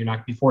city, you're not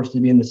going to be forced to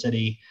be in the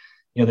city.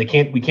 We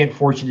can't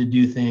force you to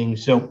do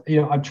things. So,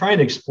 I'm trying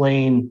to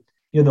explain,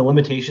 the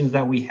limitations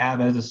that we have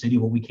as a city,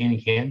 what we can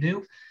and can't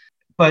do.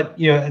 But,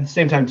 at the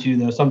same time too,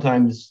 though,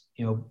 sometimes,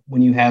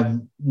 when you have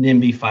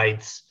NIMBY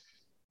fights,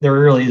 there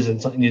really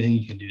isn't anything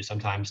you can do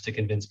sometimes to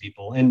convince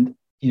people. And,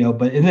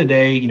 but in the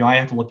day, I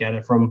have to look at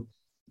it from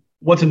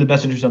what's in the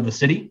best interest of the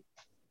city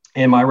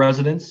and my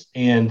residents.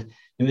 And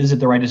is it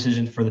the right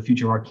decision for the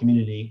future of our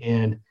community?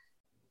 And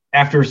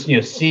after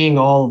seeing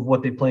all of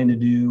what they plan to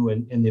do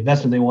and the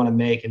investment they want to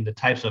make and the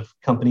types of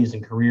companies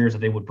and careers that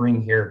they would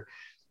bring here,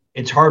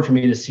 it's hard for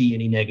me to see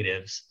any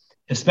negatives,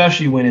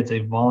 especially when it's a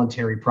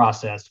voluntary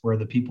process where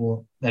the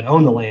people that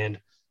own the land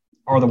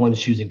are the ones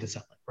choosing to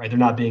sell it, right? They're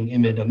not being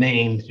eminent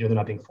domain, they're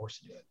not being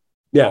forced to do it.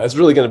 Yeah, it's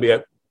really going to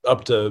be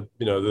up to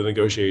the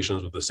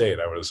negotiations with the state,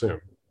 I would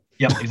assume.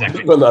 Yep,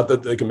 exactly. Well, not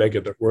that they can make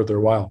it worth their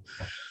while.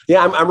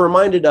 Yeah, I'm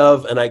reminded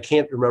of, and I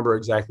can't remember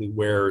exactly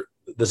where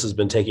this has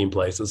been taking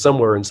place. It's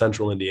somewhere in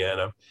central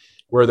Indiana,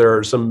 where there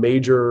are some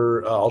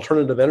major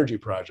alternative energy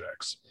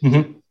projects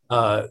that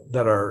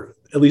are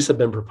at least have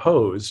been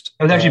proposed.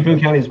 It was actually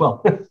Boone County as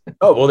well.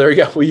 Oh, well, there you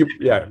go. Well,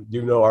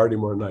 you know already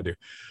more than I do.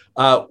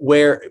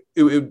 Where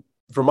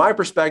from my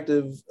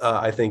perspective,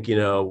 I think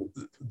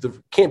there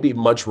can't be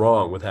much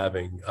wrong with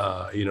having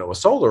a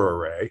solar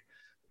array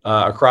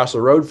across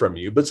the road from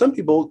you. But some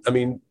people,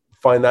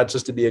 find that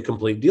just to be a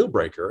complete deal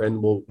breaker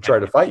and will try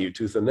to fight you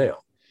tooth and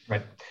nail.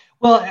 Right.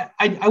 Well,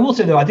 I will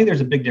say though, I think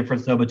there's a big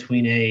difference though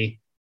between a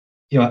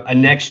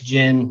next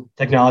gen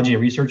technology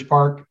and research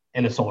park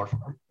and a solar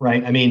farm,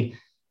 right?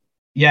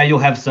 Yeah, you'll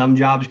have some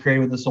jobs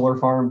created with a solar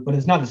farm, but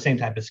it's not the same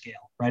type of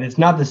scale, right? It's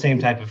not the same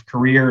type of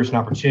careers and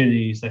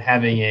opportunities that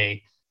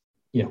having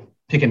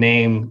pick a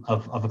name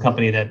of a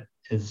company that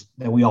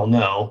we all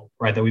know,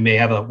 right? That we may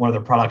have one of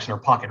their products in our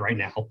pocket right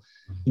now.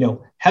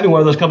 Having one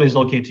of those companies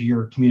located to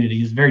your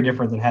community is very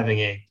different than having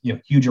a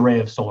huge array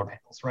of solar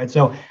panels, right?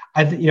 So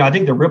I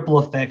think the ripple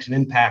effects and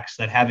impacts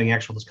that having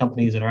those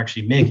companies that are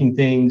actually making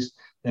things,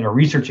 that are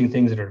researching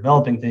things, that are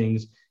developing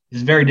things,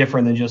 is very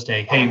different than just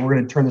hey, we're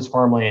going to turn this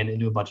farmland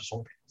into a bunch of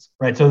solar panels,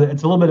 right? So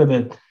it's a little bit of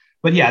a,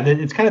 but yeah,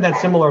 it's kind of that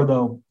similar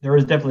though. There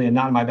is definitely a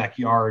not in my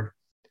backyard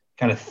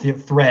kind of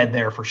thread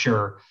there for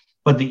sure.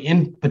 But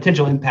the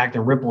potential impact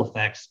and ripple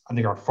effects, I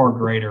think, are far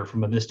greater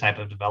from this type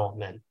of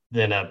development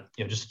than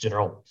just a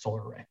general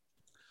solar array.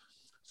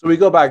 So we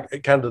go back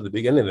kind of to the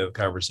beginning of the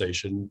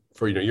conversation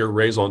for your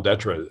raison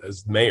d'etre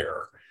as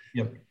mayor.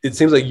 Yep. It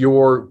seems like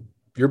your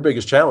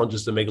biggest challenge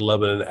is to make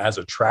Lebanon as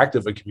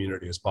attractive a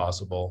community as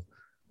possible,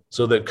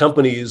 so that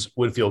companies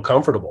would feel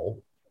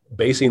comfortable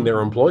basing their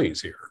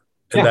employees here,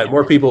 and that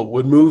more people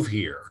would move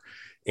here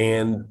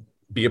and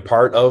be a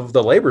part of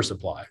the labor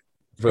supply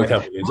for the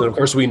companies. And of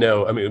course, we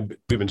know,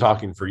 we've been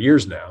talking for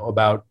years now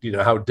about,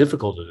 how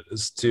difficult it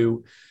is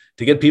to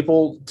get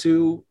people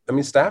to,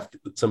 staff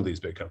some of these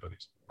big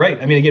companies.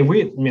 Right. Again, I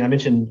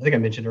think I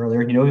mentioned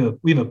earlier,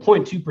 we have a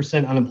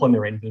 0.2%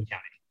 unemployment rate in Boone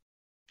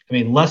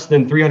County. Less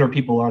than 300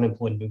 people are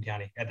unemployed in Boone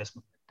County at this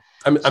moment.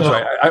 I'm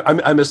sorry,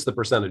 I missed the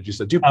percentage. You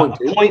said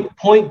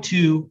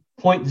 2.2?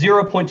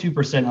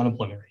 0.2%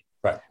 unemployment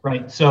rate.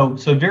 Right. So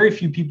very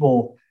few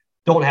people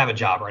don't have a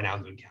job right now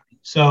in Boone County.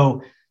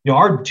 So,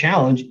 our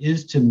challenge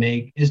is to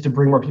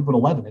bring more people to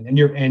Lebanon, and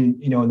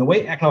the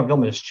way economic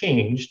development has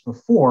changed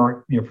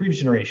before, previous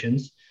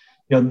generations,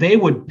 they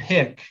would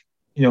pick,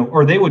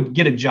 or they would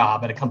get a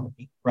job at a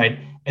company, right,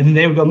 and then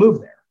they would go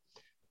move there.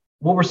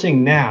 What we're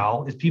seeing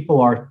now is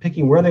people are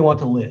picking where they want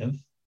to live,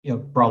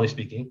 broadly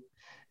speaking,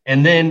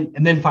 and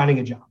then finding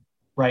a job,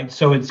 right?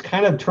 So it's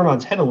kind of turned on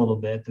its head a little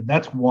bit.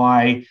 That's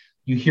why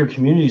you hear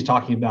communities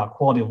talking about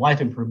quality of life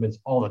improvements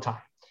all the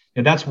time.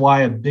 And that's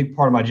why a big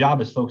part of my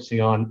job is focusing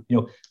on,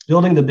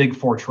 building the Big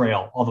Four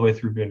Trail all the way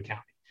through Boone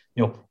County,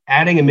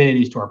 adding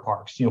amenities to our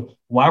parks,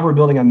 why we're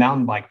building a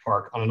mountain bike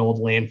park on an old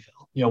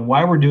landfill,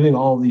 why we're doing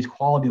all of these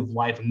quality of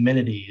life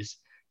amenities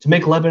to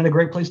make Lebanon a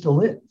great place to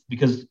live,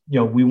 because,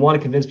 we want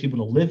to convince people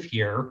to live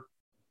here,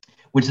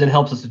 which then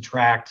helps us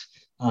attract,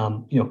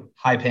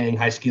 high paying,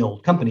 high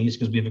skilled companies,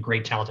 because we have a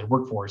great talented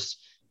workforce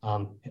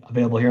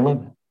available here in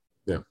Lebanon.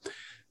 Yeah.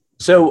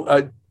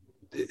 So,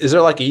 is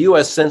there like a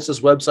U.S.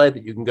 Census website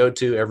that you can go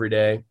to every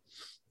day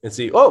and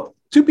see,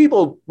 2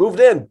 people moved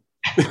in?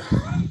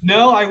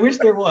 No, I wish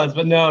there was,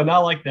 but no, not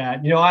like that.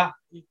 I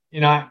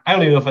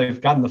don't even know if I've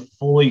gotten the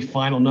fully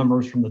final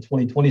numbers from the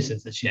 2020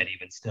 census yet,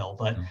 even still.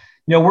 But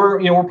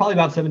we're probably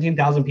about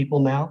 17,000 people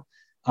now.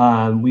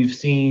 We've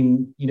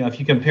seen, if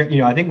you compare,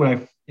 I think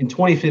in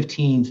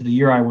 2015 to the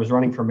year I was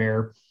running for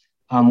mayor,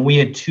 we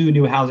had 2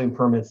 new housing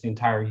permits the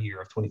entire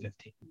year of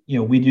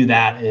 2015. We do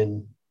that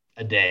in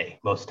a day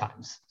most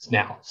times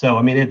now.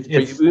 So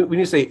it's when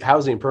you say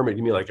housing permit,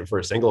 you mean like for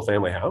a single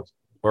family house?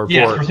 For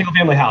a single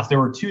family house. There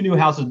were 2 new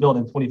houses built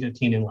in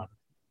 2015 in Lebanon.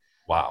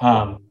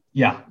 Wow.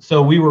 Yeah.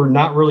 So we were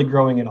not really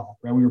growing at all,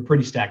 right? We were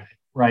pretty stagnant,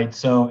 right?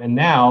 So, and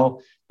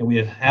now we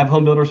have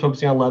home builders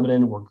focusing on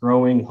Lebanon. We're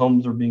growing.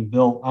 Homes are being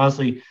built.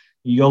 Honestly,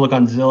 you go look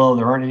on Zillow,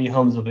 there aren't any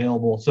homes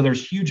available. So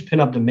there's huge pent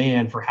up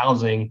demand for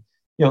housing,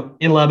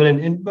 in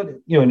Lebanon, but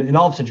in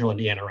all of central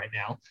Indiana right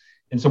now.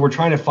 And so we're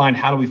trying to find,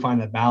 how do we find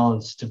that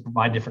balance to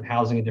provide different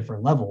housing at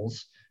different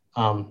levels,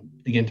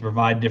 again, to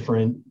provide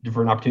different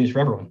opportunities for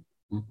everyone.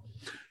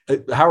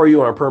 How are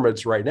you on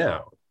permits right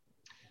now?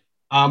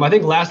 I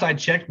think last I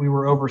checked, we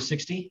were over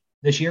 60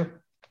 this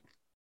year.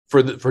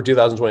 For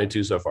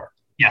 2022 so far?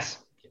 Yes.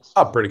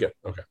 Oh, pretty good.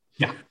 Okay.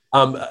 Yeah.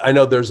 I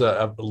know there's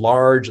a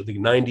large, I think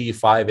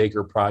 95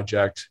 acre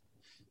project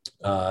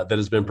that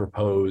has been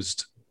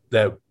proposed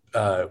that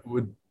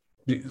would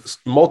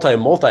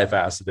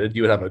multifaceted.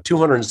 You would have a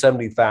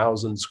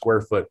 270,000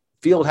 square foot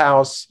field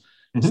house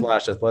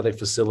slash athletic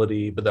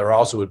facility, but there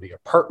also would be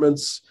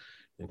apartments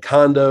and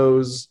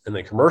condos and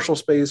then commercial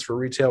space for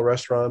retail,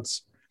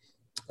 restaurants,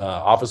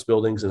 office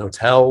buildings and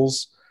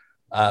hotels.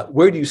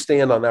 Where do you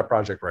stand on that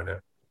project right now?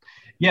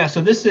 Yeah,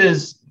 so this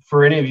is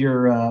for any of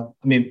your,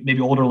 maybe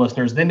older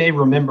listeners, they may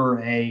remember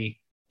an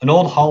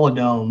old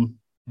holodome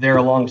there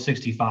along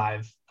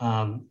 65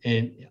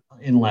 in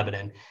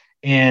Lebanon.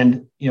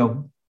 And,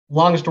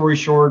 long story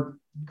short,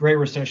 Great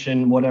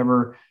Recession,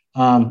 whatever,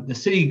 the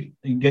city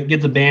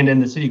gets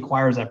abandoned, the city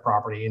acquires that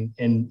property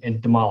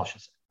and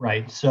demolishes it,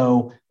 right?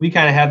 So we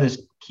kind of have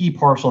this key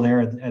parcel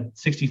there at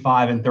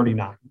 65 and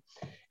 39.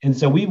 And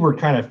so we were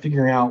trying to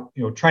figure out,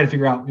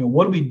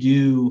 what do we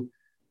do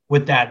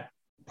with that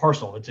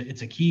parcel?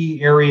 It's a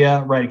key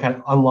area, right? It kind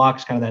of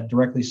unlocks kind of that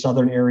directly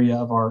southern area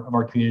of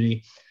our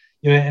community.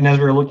 And as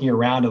we were looking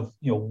around of,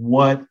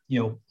 when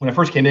I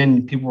first came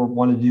in, people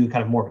wanted to do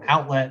kind of more of an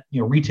outlet,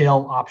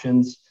 retail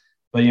options.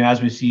 But,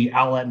 as we see,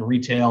 outlet and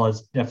retail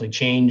has definitely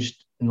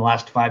changed in the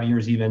last 5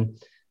 years even.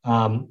 We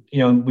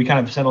kind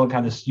of settled on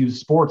kind of this youth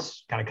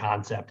sports kind of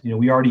concept.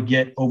 We already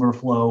get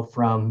overflow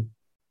from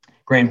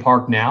Grand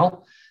Park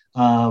now.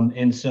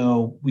 And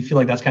so we feel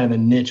like that's kind of a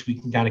niche we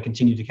can kind of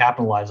continue to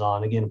capitalize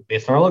on. Again,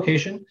 based on our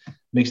location,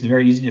 makes it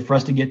very easy for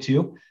us to get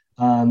to.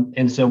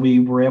 And so we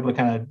were able to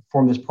kind of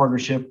form this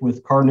partnership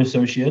with Cardin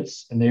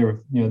Associates, and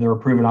they're a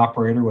proven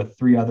operator with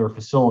 3 other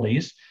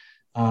facilities.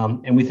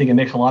 And we think it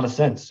makes a lot of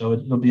sense. So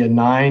it'll be a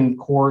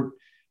 9-court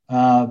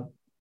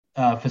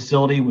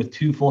facility with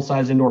 2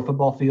 full-size indoor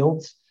football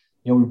fields.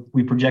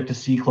 We project to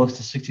see close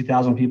to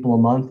 60,000 people a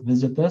month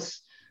visit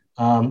this.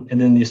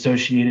 And then the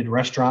associated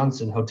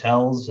restaurants and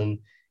hotels and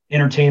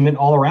entertainment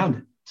all around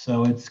it.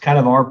 So it's kind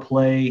of our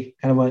play,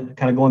 kind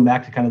of going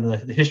back to kind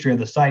of the history of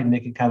the site and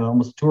make it kind of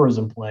almost a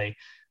tourism play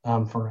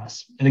for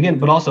us. And again,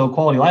 but also a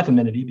quality of life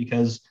amenity,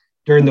 because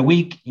during the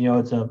week,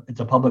 it's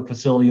a public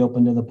facility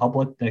open to the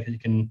public that you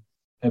can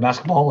play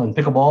basketball and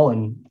pickleball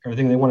and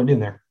everything they want to do in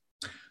there.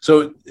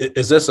 So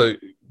is this a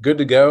good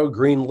to go,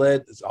 green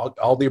lit,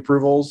 all the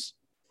approvals?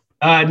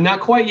 Not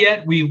quite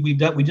yet. We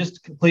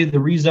just completed the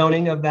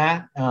rezoning of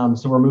that.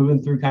 So we're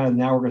moving through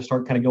now we're going to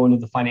start kind of going to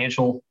the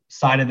financial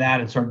side of that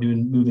and start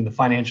moving the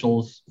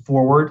financials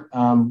forward.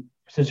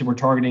 Essentially, we're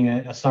targeting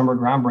a summer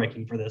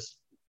groundbreaking for this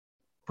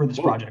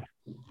project.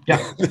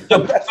 Yeah.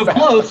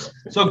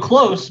 So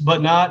close,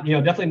 but not,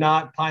 definitely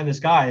not pie in the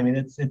sky. I mean,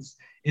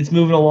 it's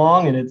moving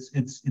along and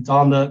it's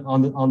on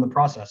the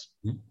process.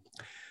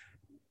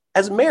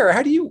 As mayor,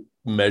 how do you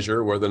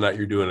measure whether or not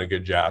you're doing a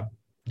good job?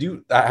 Do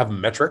you have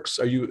metrics?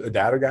 Are you a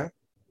data guy?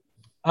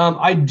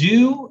 I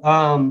do.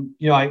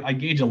 I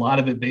gauge a lot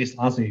of it based,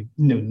 honestly,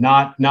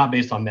 not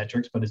based on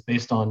metrics, but it's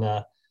based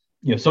on,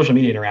 social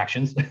media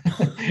interactions.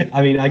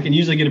 I mean, I can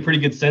usually get a pretty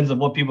good sense of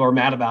what people are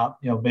mad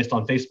about, based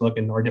on Facebook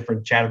and our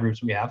different chat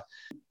groups we have.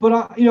 But,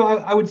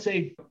 I would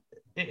say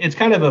it's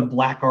kind of a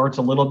black arts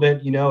a little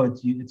bit.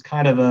 It's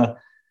kind of a,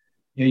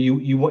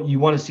 you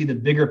want to see the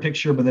bigger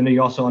picture, but then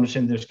you also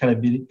understand there's going to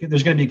be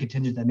a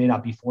contingent that may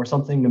not be for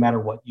something, no matter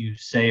what you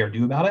say or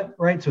do about it,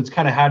 right? So it's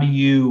kind of how do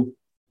you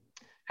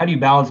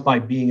balance by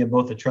being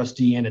both a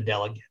trustee and a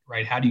delegate,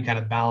 right? How do you kind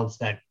of balance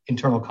that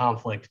internal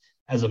conflict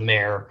as a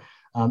mayor,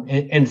 and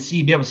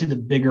be able to see the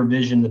bigger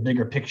vision, the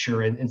bigger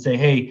picture, and say,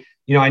 hey,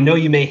 I know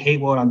you may hate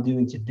what I'm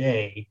doing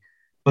today,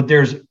 but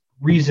there's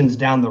reasons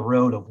down the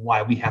road of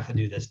why we have to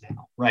do this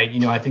now, right?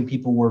 I think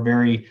people were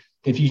very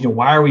confused.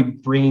 Why are we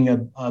bringing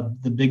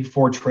the Big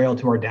 4 trail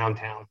to our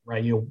downtown,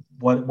 right?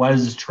 Why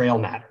does this trail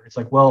matter? It's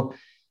like, well,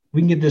 we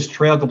can get this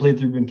trail completed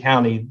through Boone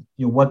County.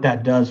 What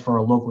that does for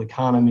our local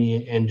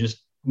economy and just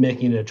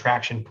making it an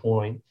attraction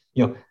point,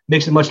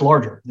 makes it much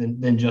larger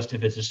than just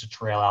if it's just a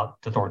trail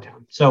out to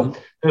Thorntown. So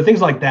there are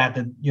things like that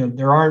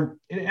there aren't,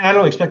 and I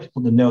don't expect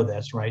people to know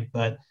this, right?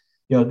 But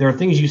there are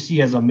things you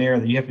see as a mayor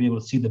that you have to be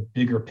able to see the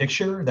bigger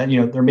picture. That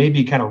there may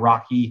be kind of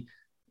rocky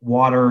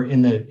water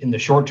in the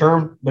short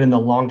term, but in the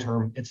long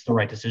term, it's the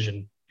right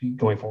decision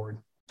going forward.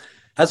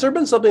 Has there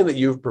been something that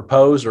you've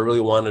proposed or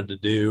really wanted to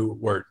do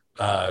where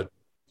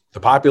the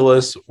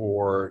populace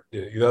or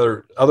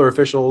other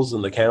officials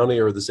in the county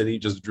or the city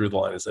just drew the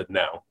line and said,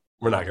 no,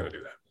 we're not going to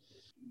do that?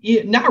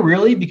 Yeah, not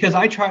really, because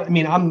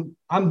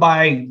I'm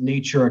by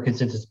nature a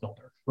consensus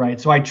builder,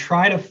 right? So I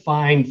try to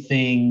find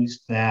things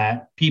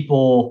that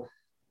people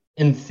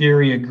in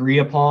theory agree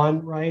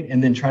upon, right?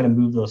 And then try to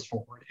move those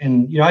forward.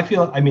 And, I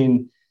feel,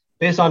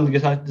 based on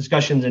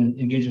discussions and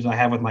engagements I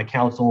have with my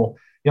council,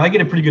 I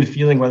get a pretty good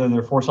feeling whether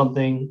they're for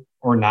something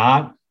or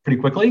not pretty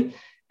quickly.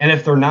 And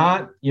if they're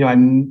not,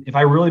 if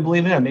I really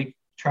believe in it, I may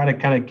try to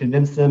kind of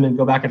convince them and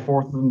go back and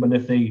forth with them. But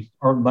if they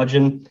aren't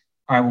budging,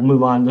 all right, we'll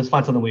move on. Let's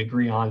find something we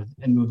agree on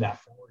and move that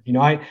forward.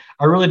 I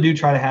really do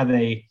try to have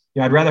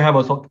I'd rather have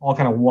us all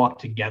kind of walk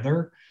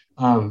together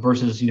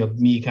versus,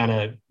 me kind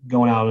of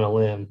going out on a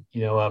limb.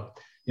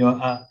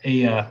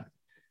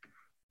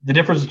 The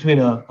difference between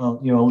a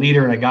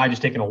leader and a guy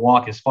just taking a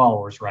walk is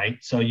followers, right?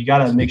 So you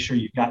got to make sure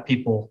you've got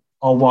people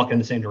all walking in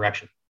the same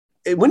direction.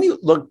 When you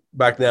look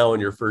back now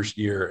in your first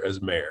year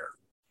as mayor,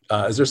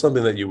 Is there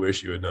something that you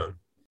wish you had known?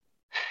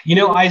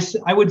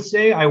 I would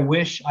say I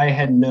wish I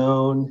had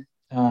known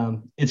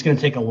it's going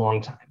to take a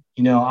long time.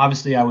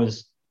 Obviously I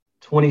was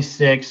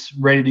 26,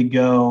 ready to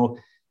go.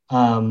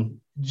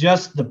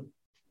 Just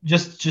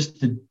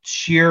the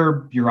sheer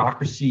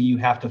bureaucracy you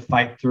have to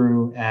fight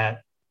through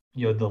at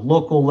the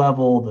local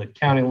level, the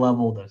county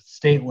level, the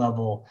state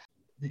level.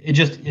 It's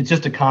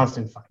just a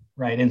constant fight,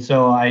 right? And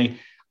so I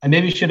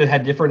maybe should have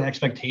had different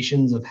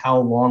expectations of how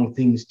long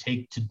things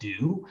take to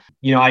do.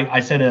 I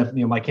said,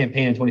 my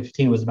campaign in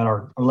 2015 was about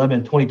our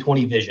Lebanon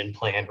 2020 vision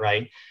plan,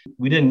 right?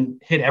 We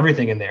didn't hit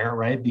everything in there,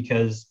 right?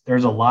 Because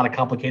there's a lot of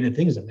complicated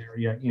things in there.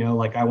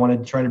 Like I wanted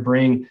to try to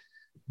bring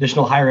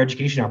additional higher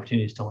education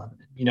opportunities to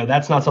Lebanon.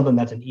 That's not something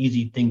that's an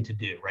easy thing to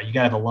do, right? You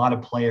got to have a lot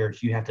of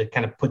players you have to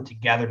kind of put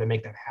together to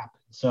make that happen.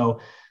 So,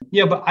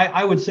 but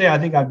I would say I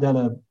think I've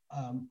done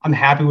I'm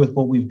happy with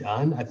what we've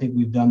done. I think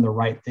we've done the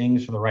right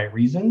things for the right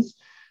reasons.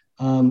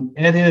 And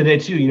at the end of the day,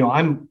 too,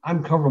 I'm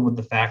comfortable with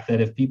the fact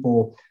that if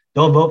people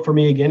don't vote for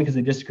me again because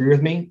they disagree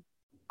with me,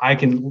 I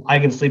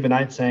can sleep at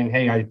night saying,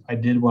 hey, I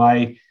did what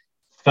I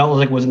felt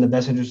like was in the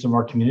best interest of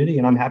our community,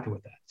 and I'm happy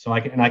with that. So I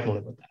can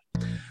live with that.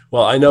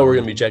 Well, I know we're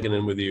going to be checking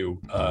in with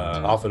you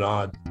off and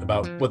on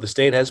about what the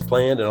state has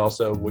planned and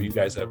also what you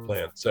guys have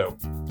planned. So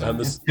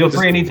feel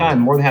free anytime.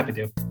 More than happy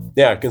to.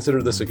 Yeah,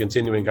 consider this a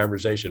continuing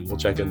conversation. We'll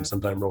check in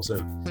sometime real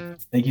soon.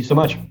 Thank you so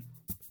much.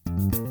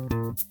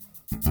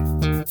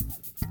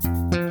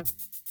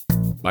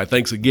 My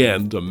thanks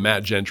again to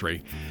Matt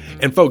Gentry.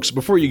 And folks,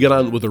 before you get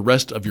on with the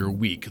rest of your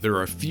week, there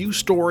are a few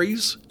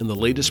stories in the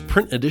latest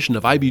print edition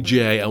of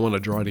IBJ I want to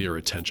draw to your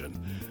attention.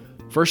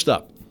 First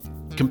up,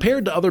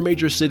 compared to other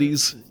major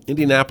cities,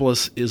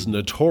 Indianapolis is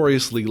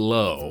notoriously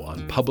low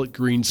on public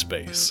green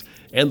space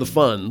and the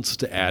funds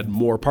to add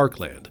more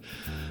parkland.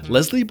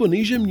 Leslie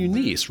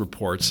Bonija-Muniz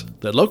reports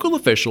that local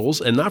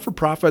officials and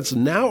not-for-profits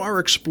now are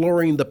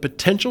exploring the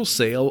potential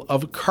sale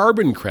of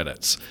carbon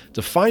credits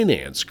to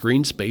finance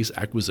green space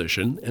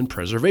acquisition and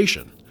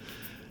preservation.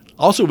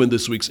 Also in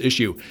this week's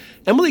issue,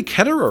 Emily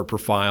Ketterer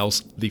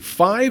profiles the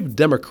 5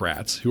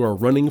 Democrats who are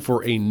running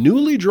for a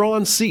newly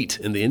drawn seat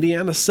in the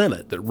Indiana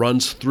Senate that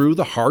runs through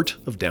the heart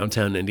of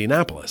downtown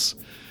Indianapolis.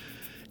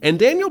 And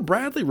Daniel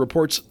Bradley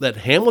reports that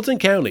Hamilton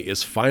County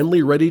is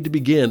finally ready to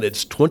begin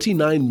its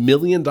 $29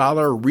 million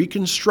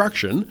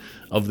reconstruction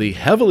of the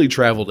heavily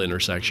traveled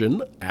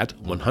intersection at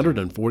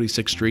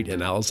 146th Street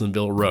and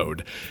Allisonville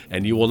Road.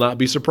 And you will not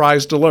be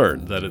surprised to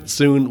learn that it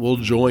soon will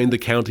join the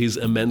county's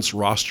immense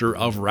roster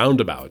of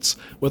roundabouts,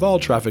 with all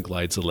traffic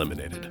lights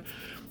eliminated.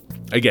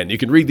 Again, you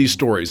can read these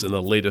stories in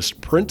the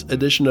latest print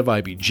edition of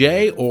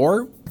IBJ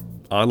or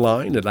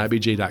online at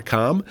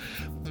ibj.com.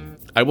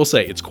 I will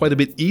say it's quite a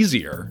bit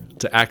easier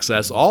to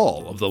access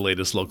all of the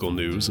latest local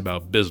news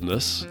about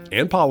business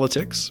and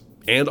politics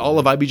and all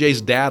of IBJ's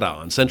data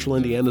on Central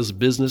Indiana's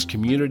business,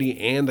 community,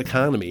 and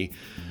economy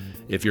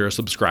if you're a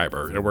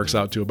subscriber. It works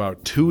out to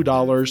about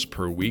 $2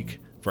 per week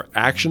for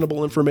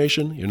actionable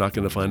information you're not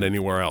going to find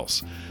anywhere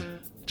else.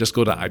 Just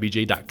go to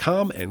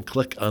ibj.com and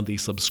click on the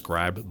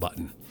subscribe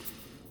button.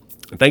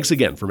 And thanks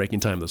again for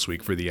making time this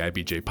week for the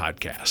IBJ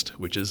podcast,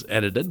 which is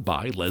edited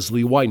by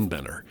Leslie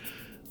Weidenbender.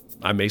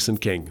 I'm Mason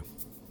King.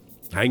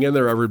 Hang in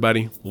there,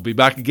 everybody. We'll be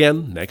back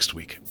again next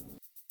week.